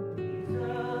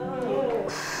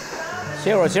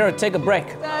歇会儿，take a break。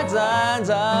站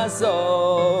着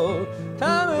手，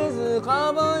他们是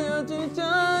好朋友，就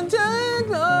站着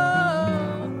走。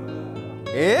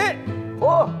诶，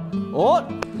哦，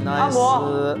按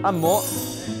摩，按摩。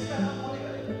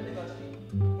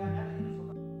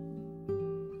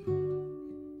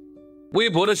微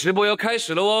博的直播要开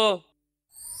始了哦！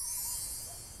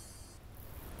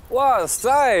哇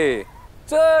塞，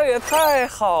这也太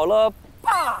好了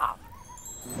吧！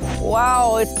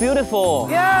 Wow, it's beautiful.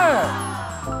 Yeah，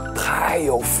 太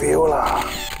有 feel 了，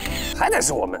还得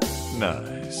是我们。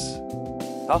Nice。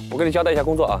好，我跟你交代一下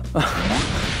工作啊。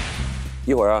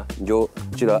一会儿啊，你就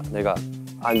记得那个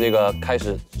按这个开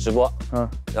始直播，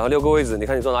然后6个位置，你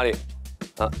看你坐哪里？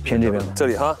啊，偏这边。这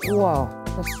里哈。哇，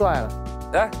太帅了！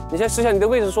来，你先试一下你的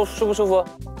位置，说舒不舒服？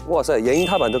哇塞，延音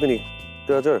踏板都给你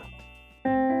搁到这儿。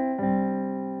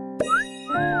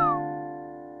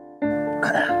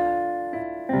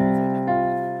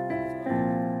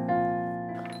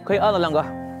可以按了，亮哥。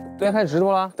对，开始直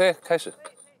播了。对，开始。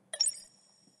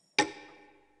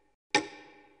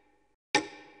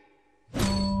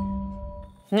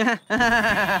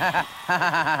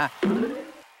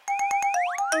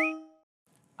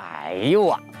哎呦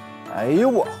我，哎呦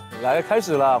我，来，开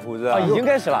始了，虎子。啊，已经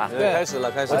开始了。对，开始了，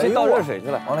开始。我去倒热水去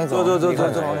了。往里走，走。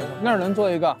那儿能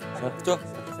坐一个。坐。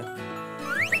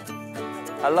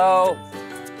Hello，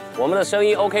 我们的声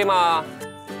音 OK 吗？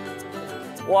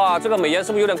哇，这个美颜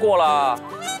是不是有点过了？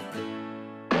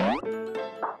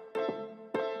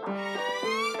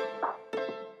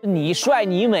你帅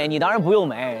你美，你当然不用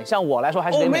美。像我来说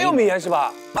还是得美。没有美颜是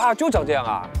吧？啊，就长这样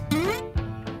啊？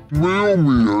没有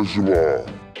美颜是吧？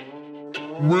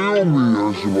没有美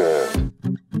颜是吧？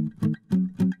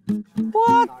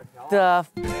我的，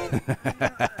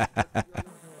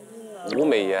无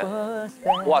美颜，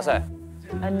哇塞，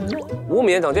无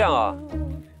美颜长这样啊？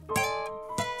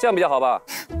这样比较好吧？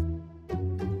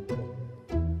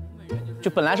就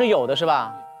本来是有的是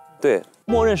吧？对，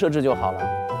默认设置就好了。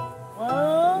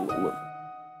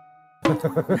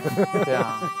对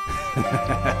啊。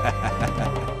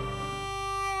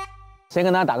先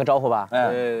跟大家打个招呼吧。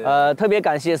特别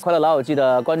感谢《快乐老友记》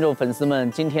的观众粉丝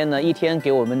们，今天呢一天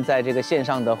给我们在这个线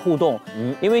上的互动。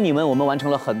因为你们，我们完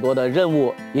成了很多的任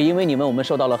务，也因为你们，我们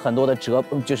受到了很多的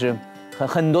就是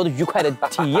很多的愉快的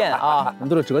体验啊，很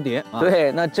多的折叠。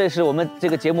对，那这是我们这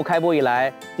个节目开播以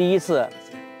来第一次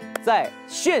在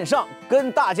线上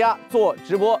跟大家做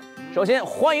直播。首先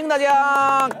欢迎大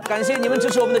家，感谢你们支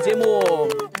持我们的节目。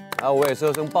啊，我也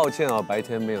说声抱歉啊，白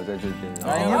天没有在这边。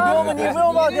你不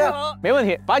用抱歉，没问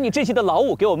题。把你这期的劳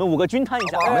务给我们5个均摊一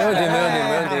下。没问题。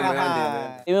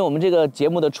因为我们这个节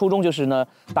目的初衷就是呢，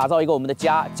打造一个我们的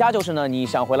家，家就是呢，你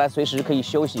想回来随时可以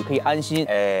休息，可以安心。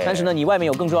但是呢，你外面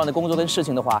有更重要的工作跟事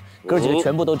情的话，哥几个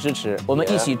全部都支持，我们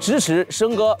一起支持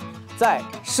生哥，在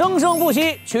生生不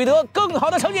息取得更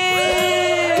好的成绩。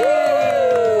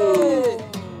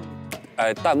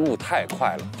哎，弹幕太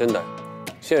快了，真的。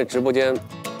现在直播间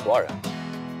多少人？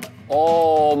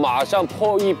哦，马上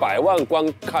破100万观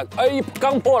看，哎，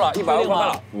刚破了100万观看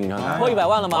了，你看看，破100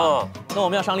万了吗？那我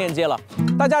们要上链接了，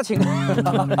大家请。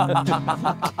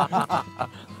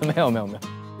没有，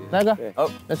来哥，好，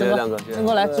谢谢亮哥，生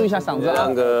哥来注意一下嗓子啊，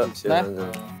亮哥，来，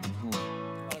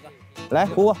来，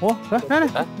胡，来，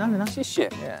拿，谢谢。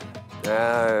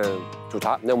煮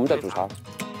茶，那我们再煮茶。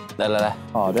来，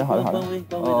好的。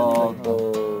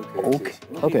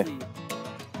OK。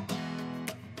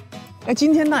哎，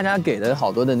今天大家给的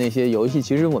好多的那些游戏，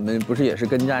其实我们不是也是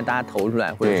跟大家投出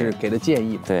来，或者是给的建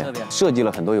议吗？对，设计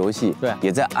了很多游戏，对，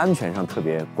也在安全上特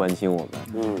别关心我们。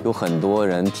有很多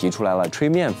人提出来了，吹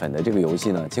面粉的这个游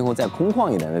戏呢，今后在空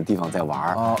旷一点的地方再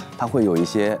玩，它会有一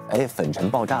些粉尘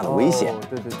爆炸的危险。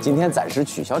对。今天暂时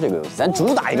取消这个游戏，咱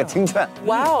主打一个听劝。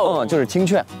哇哦，就是听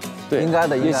劝。对，应该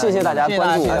的。也谢谢大家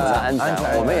关注我们的安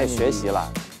全，我们也学习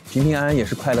了。平平安安也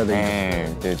是快乐的一种。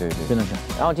对，真的是。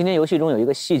然后今天游戏中有一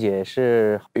个细节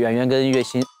是圆圆跟月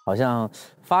心好像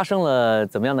发生了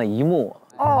怎么样的一幕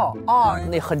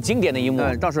那很经典的一幕，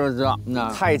到时候知道，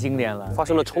太经典了，发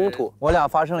生了冲突，我俩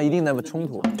发生了一定的冲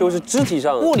突，就是肢体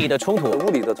上物理的冲突。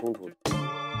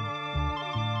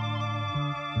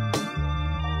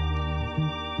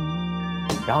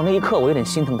然后那一刻我有点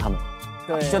心疼他们。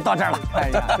对，就到这儿了，哎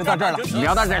呀，就到这儿了，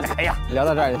聊到这儿就可以了，聊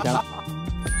到这儿就行了。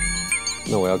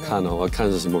那我要看了，我要看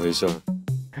是什么回事。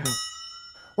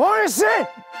王雨欣，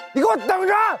你给我等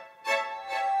着！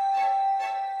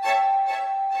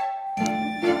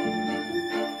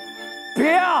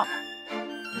别啊！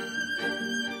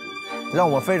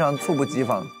让我非常猝不及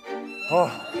防。哦，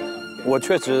我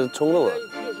确实冲动了，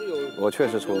我确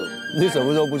实冲动。你什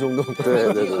么时候不冲动？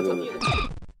对。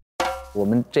我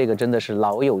们这个真的是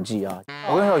老友记啊！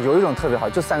我跟你说，有一种特别好，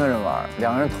就3个人玩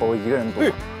，2个人投，1个人躲。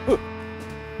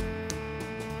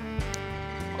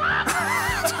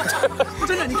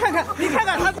真的，你看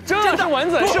看他，这是蚊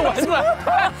子，是蚊子，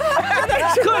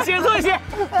特写，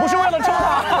不是为了抽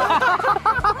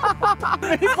他，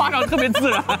没夸张，特别自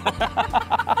然。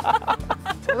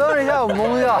我当时一下我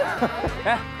懵掉。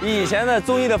哎，以前的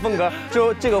综艺的风格，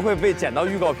就这个会被剪到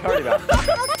预告片里边。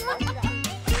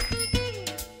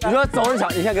你说走着瞧，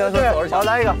你先给他说走着瞧，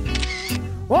来一个。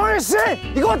王雨欣，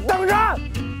你给我等着！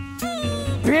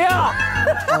别啊！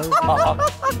好，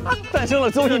诞生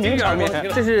了综艺名场面，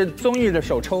这是综艺的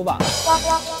首抽吧？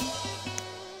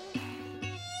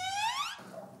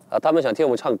啊，他们想听我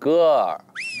们唱歌。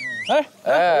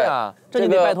哎呀，这你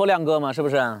得拜托亮哥嘛，是不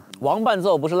是？王伴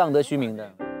奏不是浪得虚名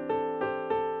的。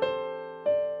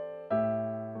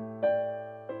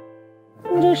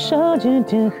至少今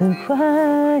天很快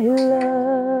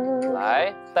乐。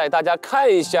来，带大家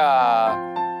看一下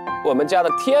我们家的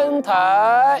天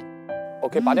台。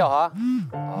OK， 拔掉哈。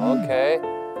OK。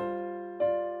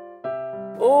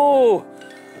哦，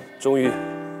终于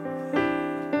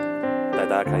带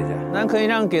大家看一下。那可以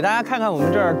给大家看看我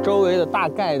们这儿周围的大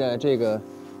概的这个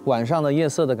晚上的夜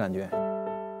色的感觉。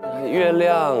月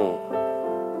亮，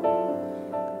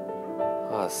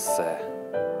哇塞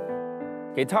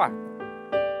 ，guitar，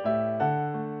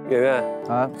 圆圆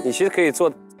啊，你其实可以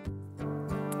坐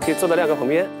在亮哥旁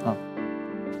边啊。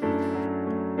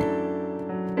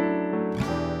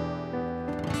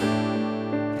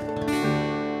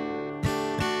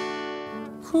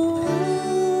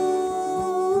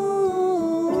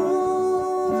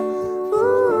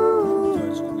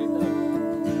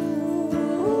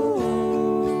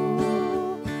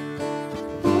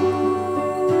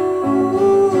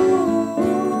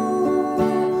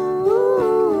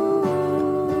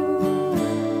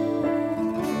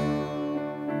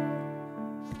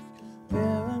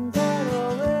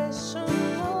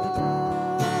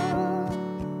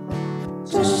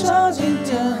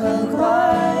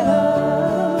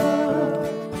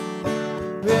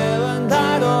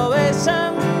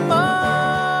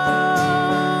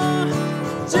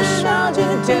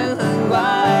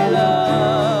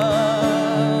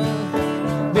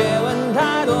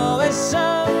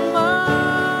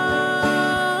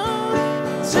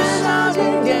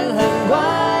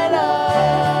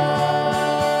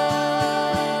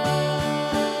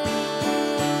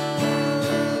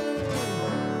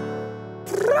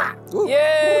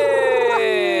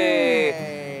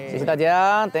谢谢大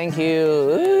家 ，Thank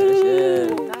you， 谢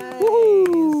谢。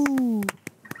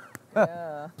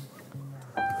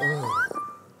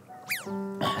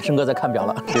生哥在看表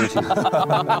了，对不起。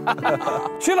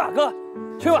去吧，哥，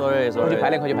去吧。Sorry， 快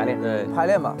去排练。对，排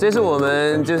练吧。这是我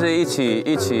们就是一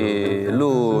起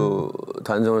录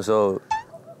团综的时候，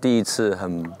第一次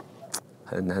很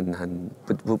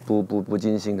不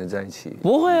尽兴的在一起。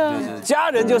不会啊，家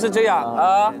人就是这样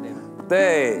啊。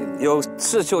对，有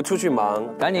事就出去忙，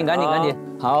赶紧。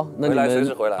好，那你们随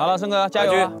时回来。好了，生哥加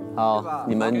油啊！好，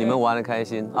你们玩得开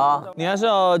心啊！你还是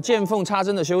要见缝插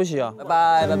针的休息啊！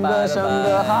拜拜，生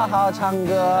哥好好唱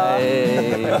歌。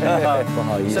不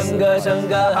好意思，生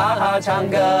哥好好唱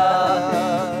歌，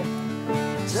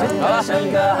生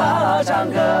哥好好唱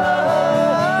歌，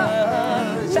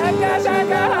生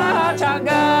哥好好唱歌。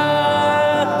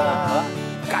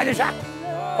赶紧去，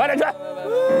快点去！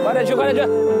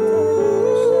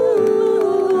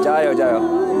加油！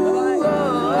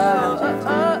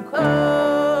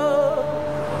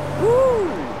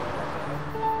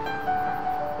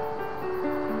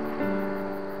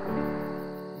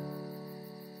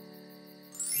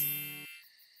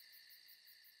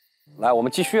来，我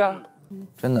们继续啊！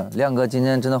真的，亮哥今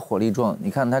天真的火力壮，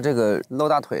你看他这个露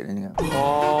大腿的，你看。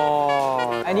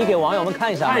哦，哎，你给网友们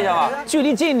看一下吧，距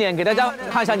离近一点，给大家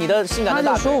看一下你的性感的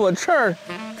大腿。他就说我这儿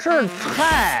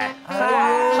嗨，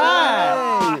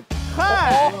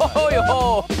哦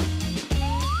呦！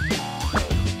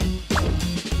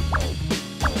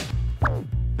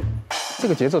这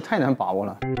个节奏太难把握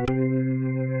了。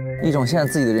一种现在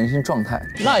自己的人生状态，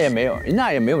那也没有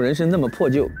人生那么破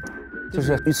旧，就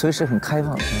是随时很开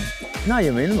放。那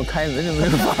也没那么开，没那么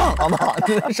放，好不好？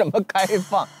这什么开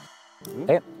放？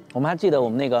哎，我们还记得我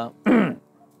们那个《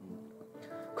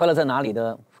快乐在哪里》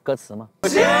的歌词吗？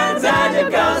现在就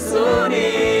告诉你，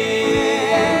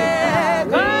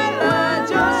快乐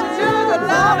就是这个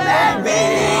老 baby，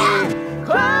 快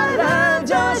乐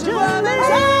就是我们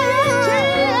在一起，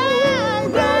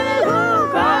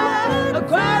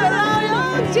快乐老友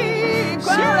记，快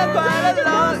乐老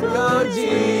友记。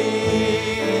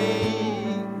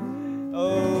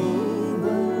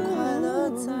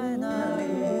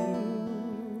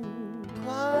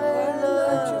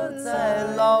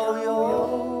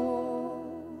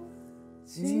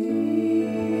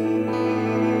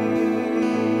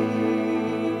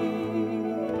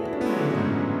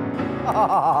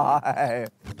哎，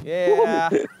耶！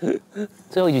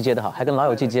最后一句接得好，还跟老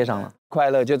友记接上了。快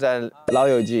乐就在老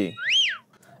友记。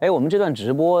哎，我们这段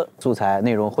直播素材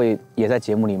内容会也在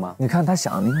节目里吗？你看他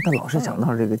想，你看他老是想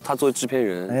到这个。他作为制片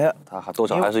人，哎呀，他多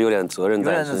少还是有点责任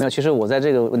在。没有，其实我在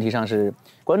这个问题上是，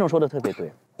观众说的特别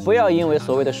对，不要因为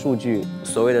所谓的数据、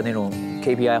所谓的那种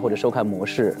KPI 或者收看模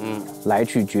式，来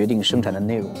去决定生产的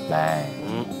内容。来，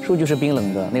数据是冰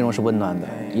冷的，内容是温暖的，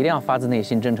一定要发自内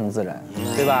心、真诚自然，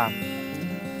对吧？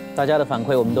大家的反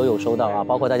馈我们都有收到啊，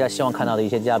包括大家希望看到的一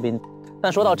些嘉宾。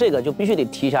但说到这个，就必须得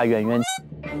提一下圆圆，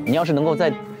你要是能够在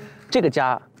这个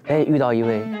家，哎，遇到一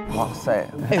位，哇塞，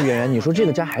哎，圆圆，你说这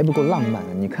个家还不够浪漫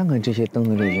的？你看看这些灯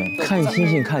的这些，看星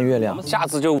星，看月亮，下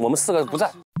次就我们4个不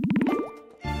在。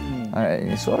哎，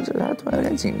你说这个还突然有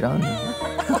点紧张。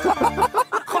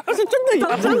好像是真的，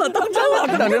当真了，当真了，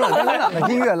当真了，当真了。那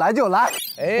音乐来就来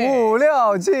，5、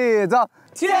6、7，走。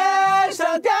天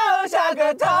上掉下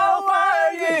个桃花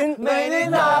运，美女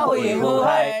那呼一呼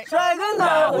嗨，帅哥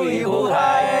那呼一呼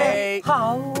嗨。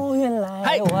好运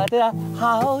来，我的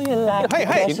好运来，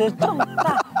这是中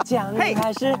大奖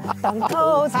还是当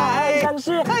头彩？像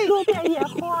是路边野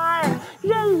花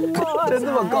任我采。真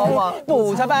这么高吗？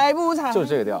不采白不采，就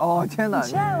这个调。哦天哪！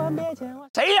千万别见我。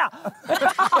谁呀？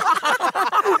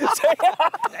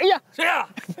谁呀？谁呀？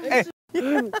哎。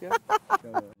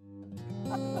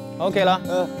OK 了，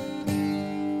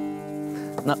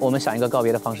那我们想一个告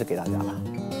别的方式给大家吧。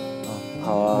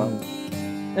好啊，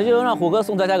那就让虎哥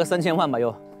送大家个3000万吧，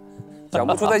又讲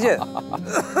不出再见。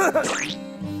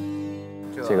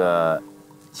这个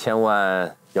千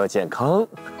万要健康，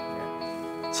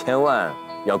千万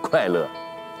要快乐，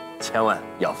千万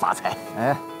要发财。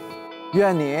哎，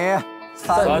愿你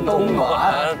3冬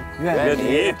暖，愿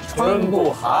你春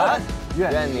不寒，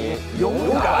愿你勇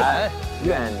敢，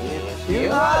愿你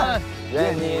平安，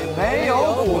愿你没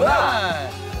有苦难，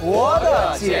活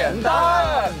得简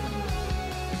单。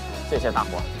谢谢大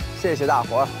伙，谢谢大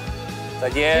伙，再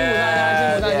见，辛苦大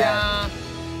家，辛苦大家。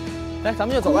来，咱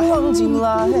们就走吧。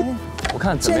我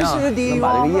看怎么样能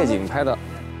把这个夜景拍的，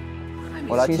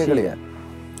我来贴个脸，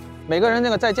每个人那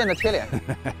个再见的贴脸，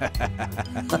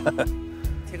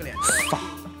贴个脸。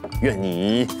愿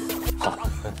你好，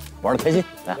玩得开心，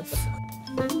来。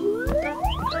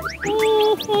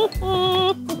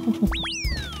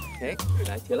哎，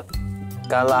来贴了，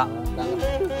干了，干了，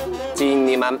敬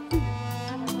你们。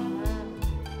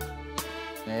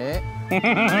哎，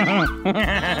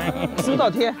是不是倒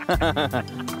贴？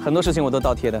很多事情我都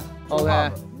倒贴的。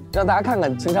OK，让大家看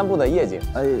看青山部的夜景。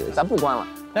哎，咱不关了，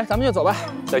来，咱们就走吧。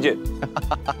再见。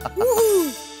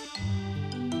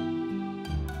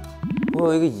我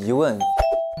有一个疑问，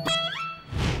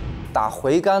打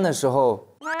回杆的时候，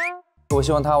我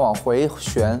希望它往回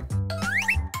旋。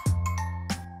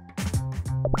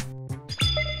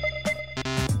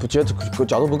不觉得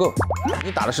角度不够，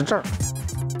你打的是这儿。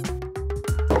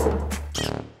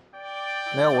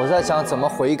没有，我在想怎么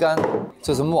回杆，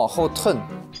就怎么往后退。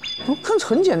不，看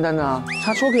很简单的啊，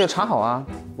查抽可以查好啊，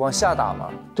往下打嘛。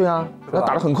对啊，要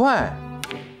打得很快。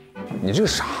你这个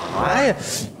啥呀？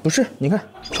不是，你看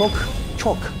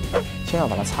chalk， 先要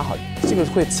把它擦好，这个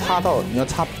会擦到，你要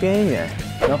擦边缘，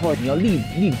然后你要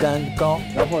立杆高，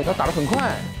然后要打得很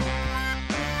快。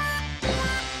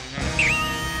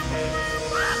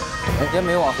哎，也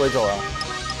没往回走啊。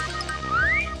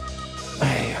哎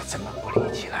呀，怎么不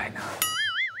立起来呢？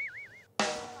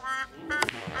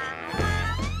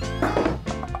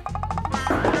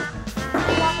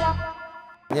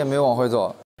你也没往回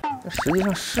走。实际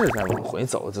上是在往回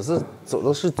走，只是走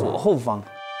的是左后方，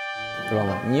知道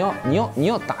吗？你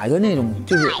要打一个那种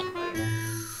就是，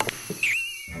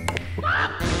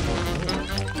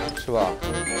是吧？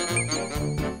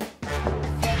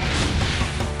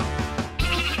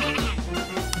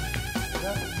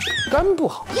杆不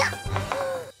好。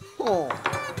哦，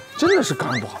真的是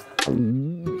杆不好。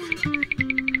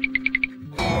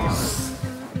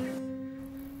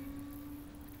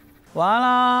完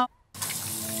了。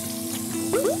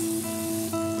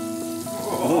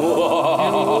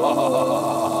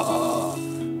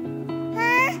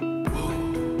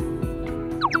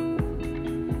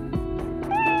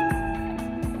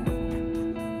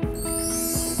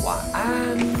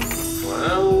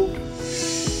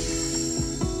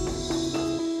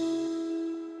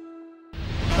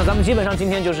那咱们基本上今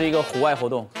天就是一个户外活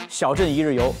动，小镇一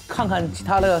日游，看看其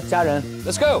他的家人。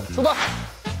 Let's go， 出发。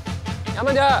杨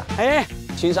曼姐，哎，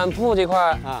青山铺这块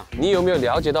啊，你有没有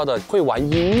了解到的会玩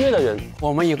音乐的人？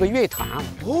我们有个乐团。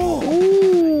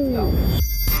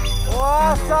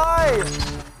哇塞！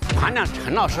团长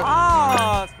陈老师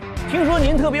啊，听说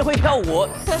您特别会跳舞，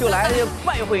就来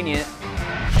拜会您。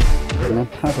你们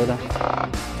看谁的？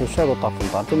这帅哥打粉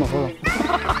打这么厚了。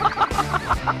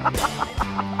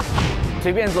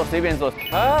随便坐，随便坐。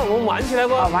啊，我们玩起来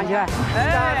不？玩起来。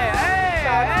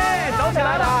哎，走起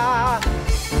来了。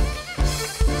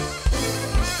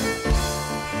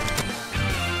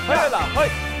嗨了，嗨，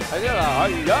嗨了，哎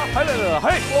呀，嗨了，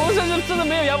嗨，我们这就真的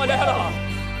没有杨满家了。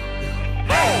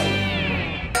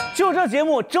就这节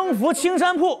目征服青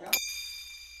山铺。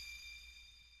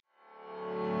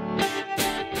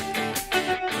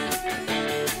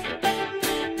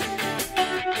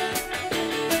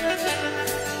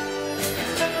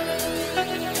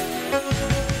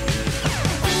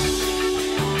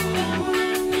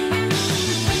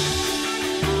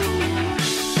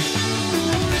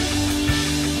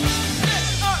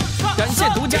 感谢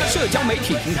独家社交媒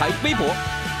体平台微博，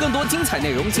更多精彩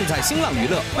内容尽在新浪娱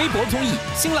乐微博综艺、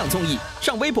新浪综艺。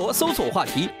上微博搜索话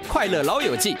题“快乐老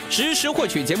友记”，实时获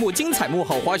取节目精彩幕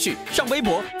后花絮。上微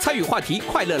博参与话题“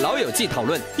快乐老友记”讨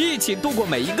论，一起度过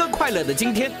每一个快乐的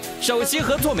今天。首席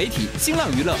合作媒体新浪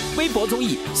娱乐微博综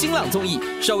艺、新浪综艺，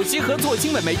首席合作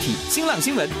新闻媒体新浪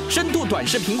新闻，深度短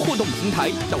视频互动平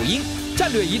台抖音。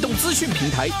 战略移动资讯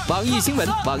平台网易新闻、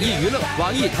网易娱乐、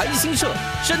网易谈新社，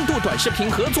深度短视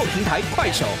频合作平台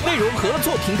快手，内容合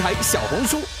作平台小红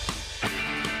书。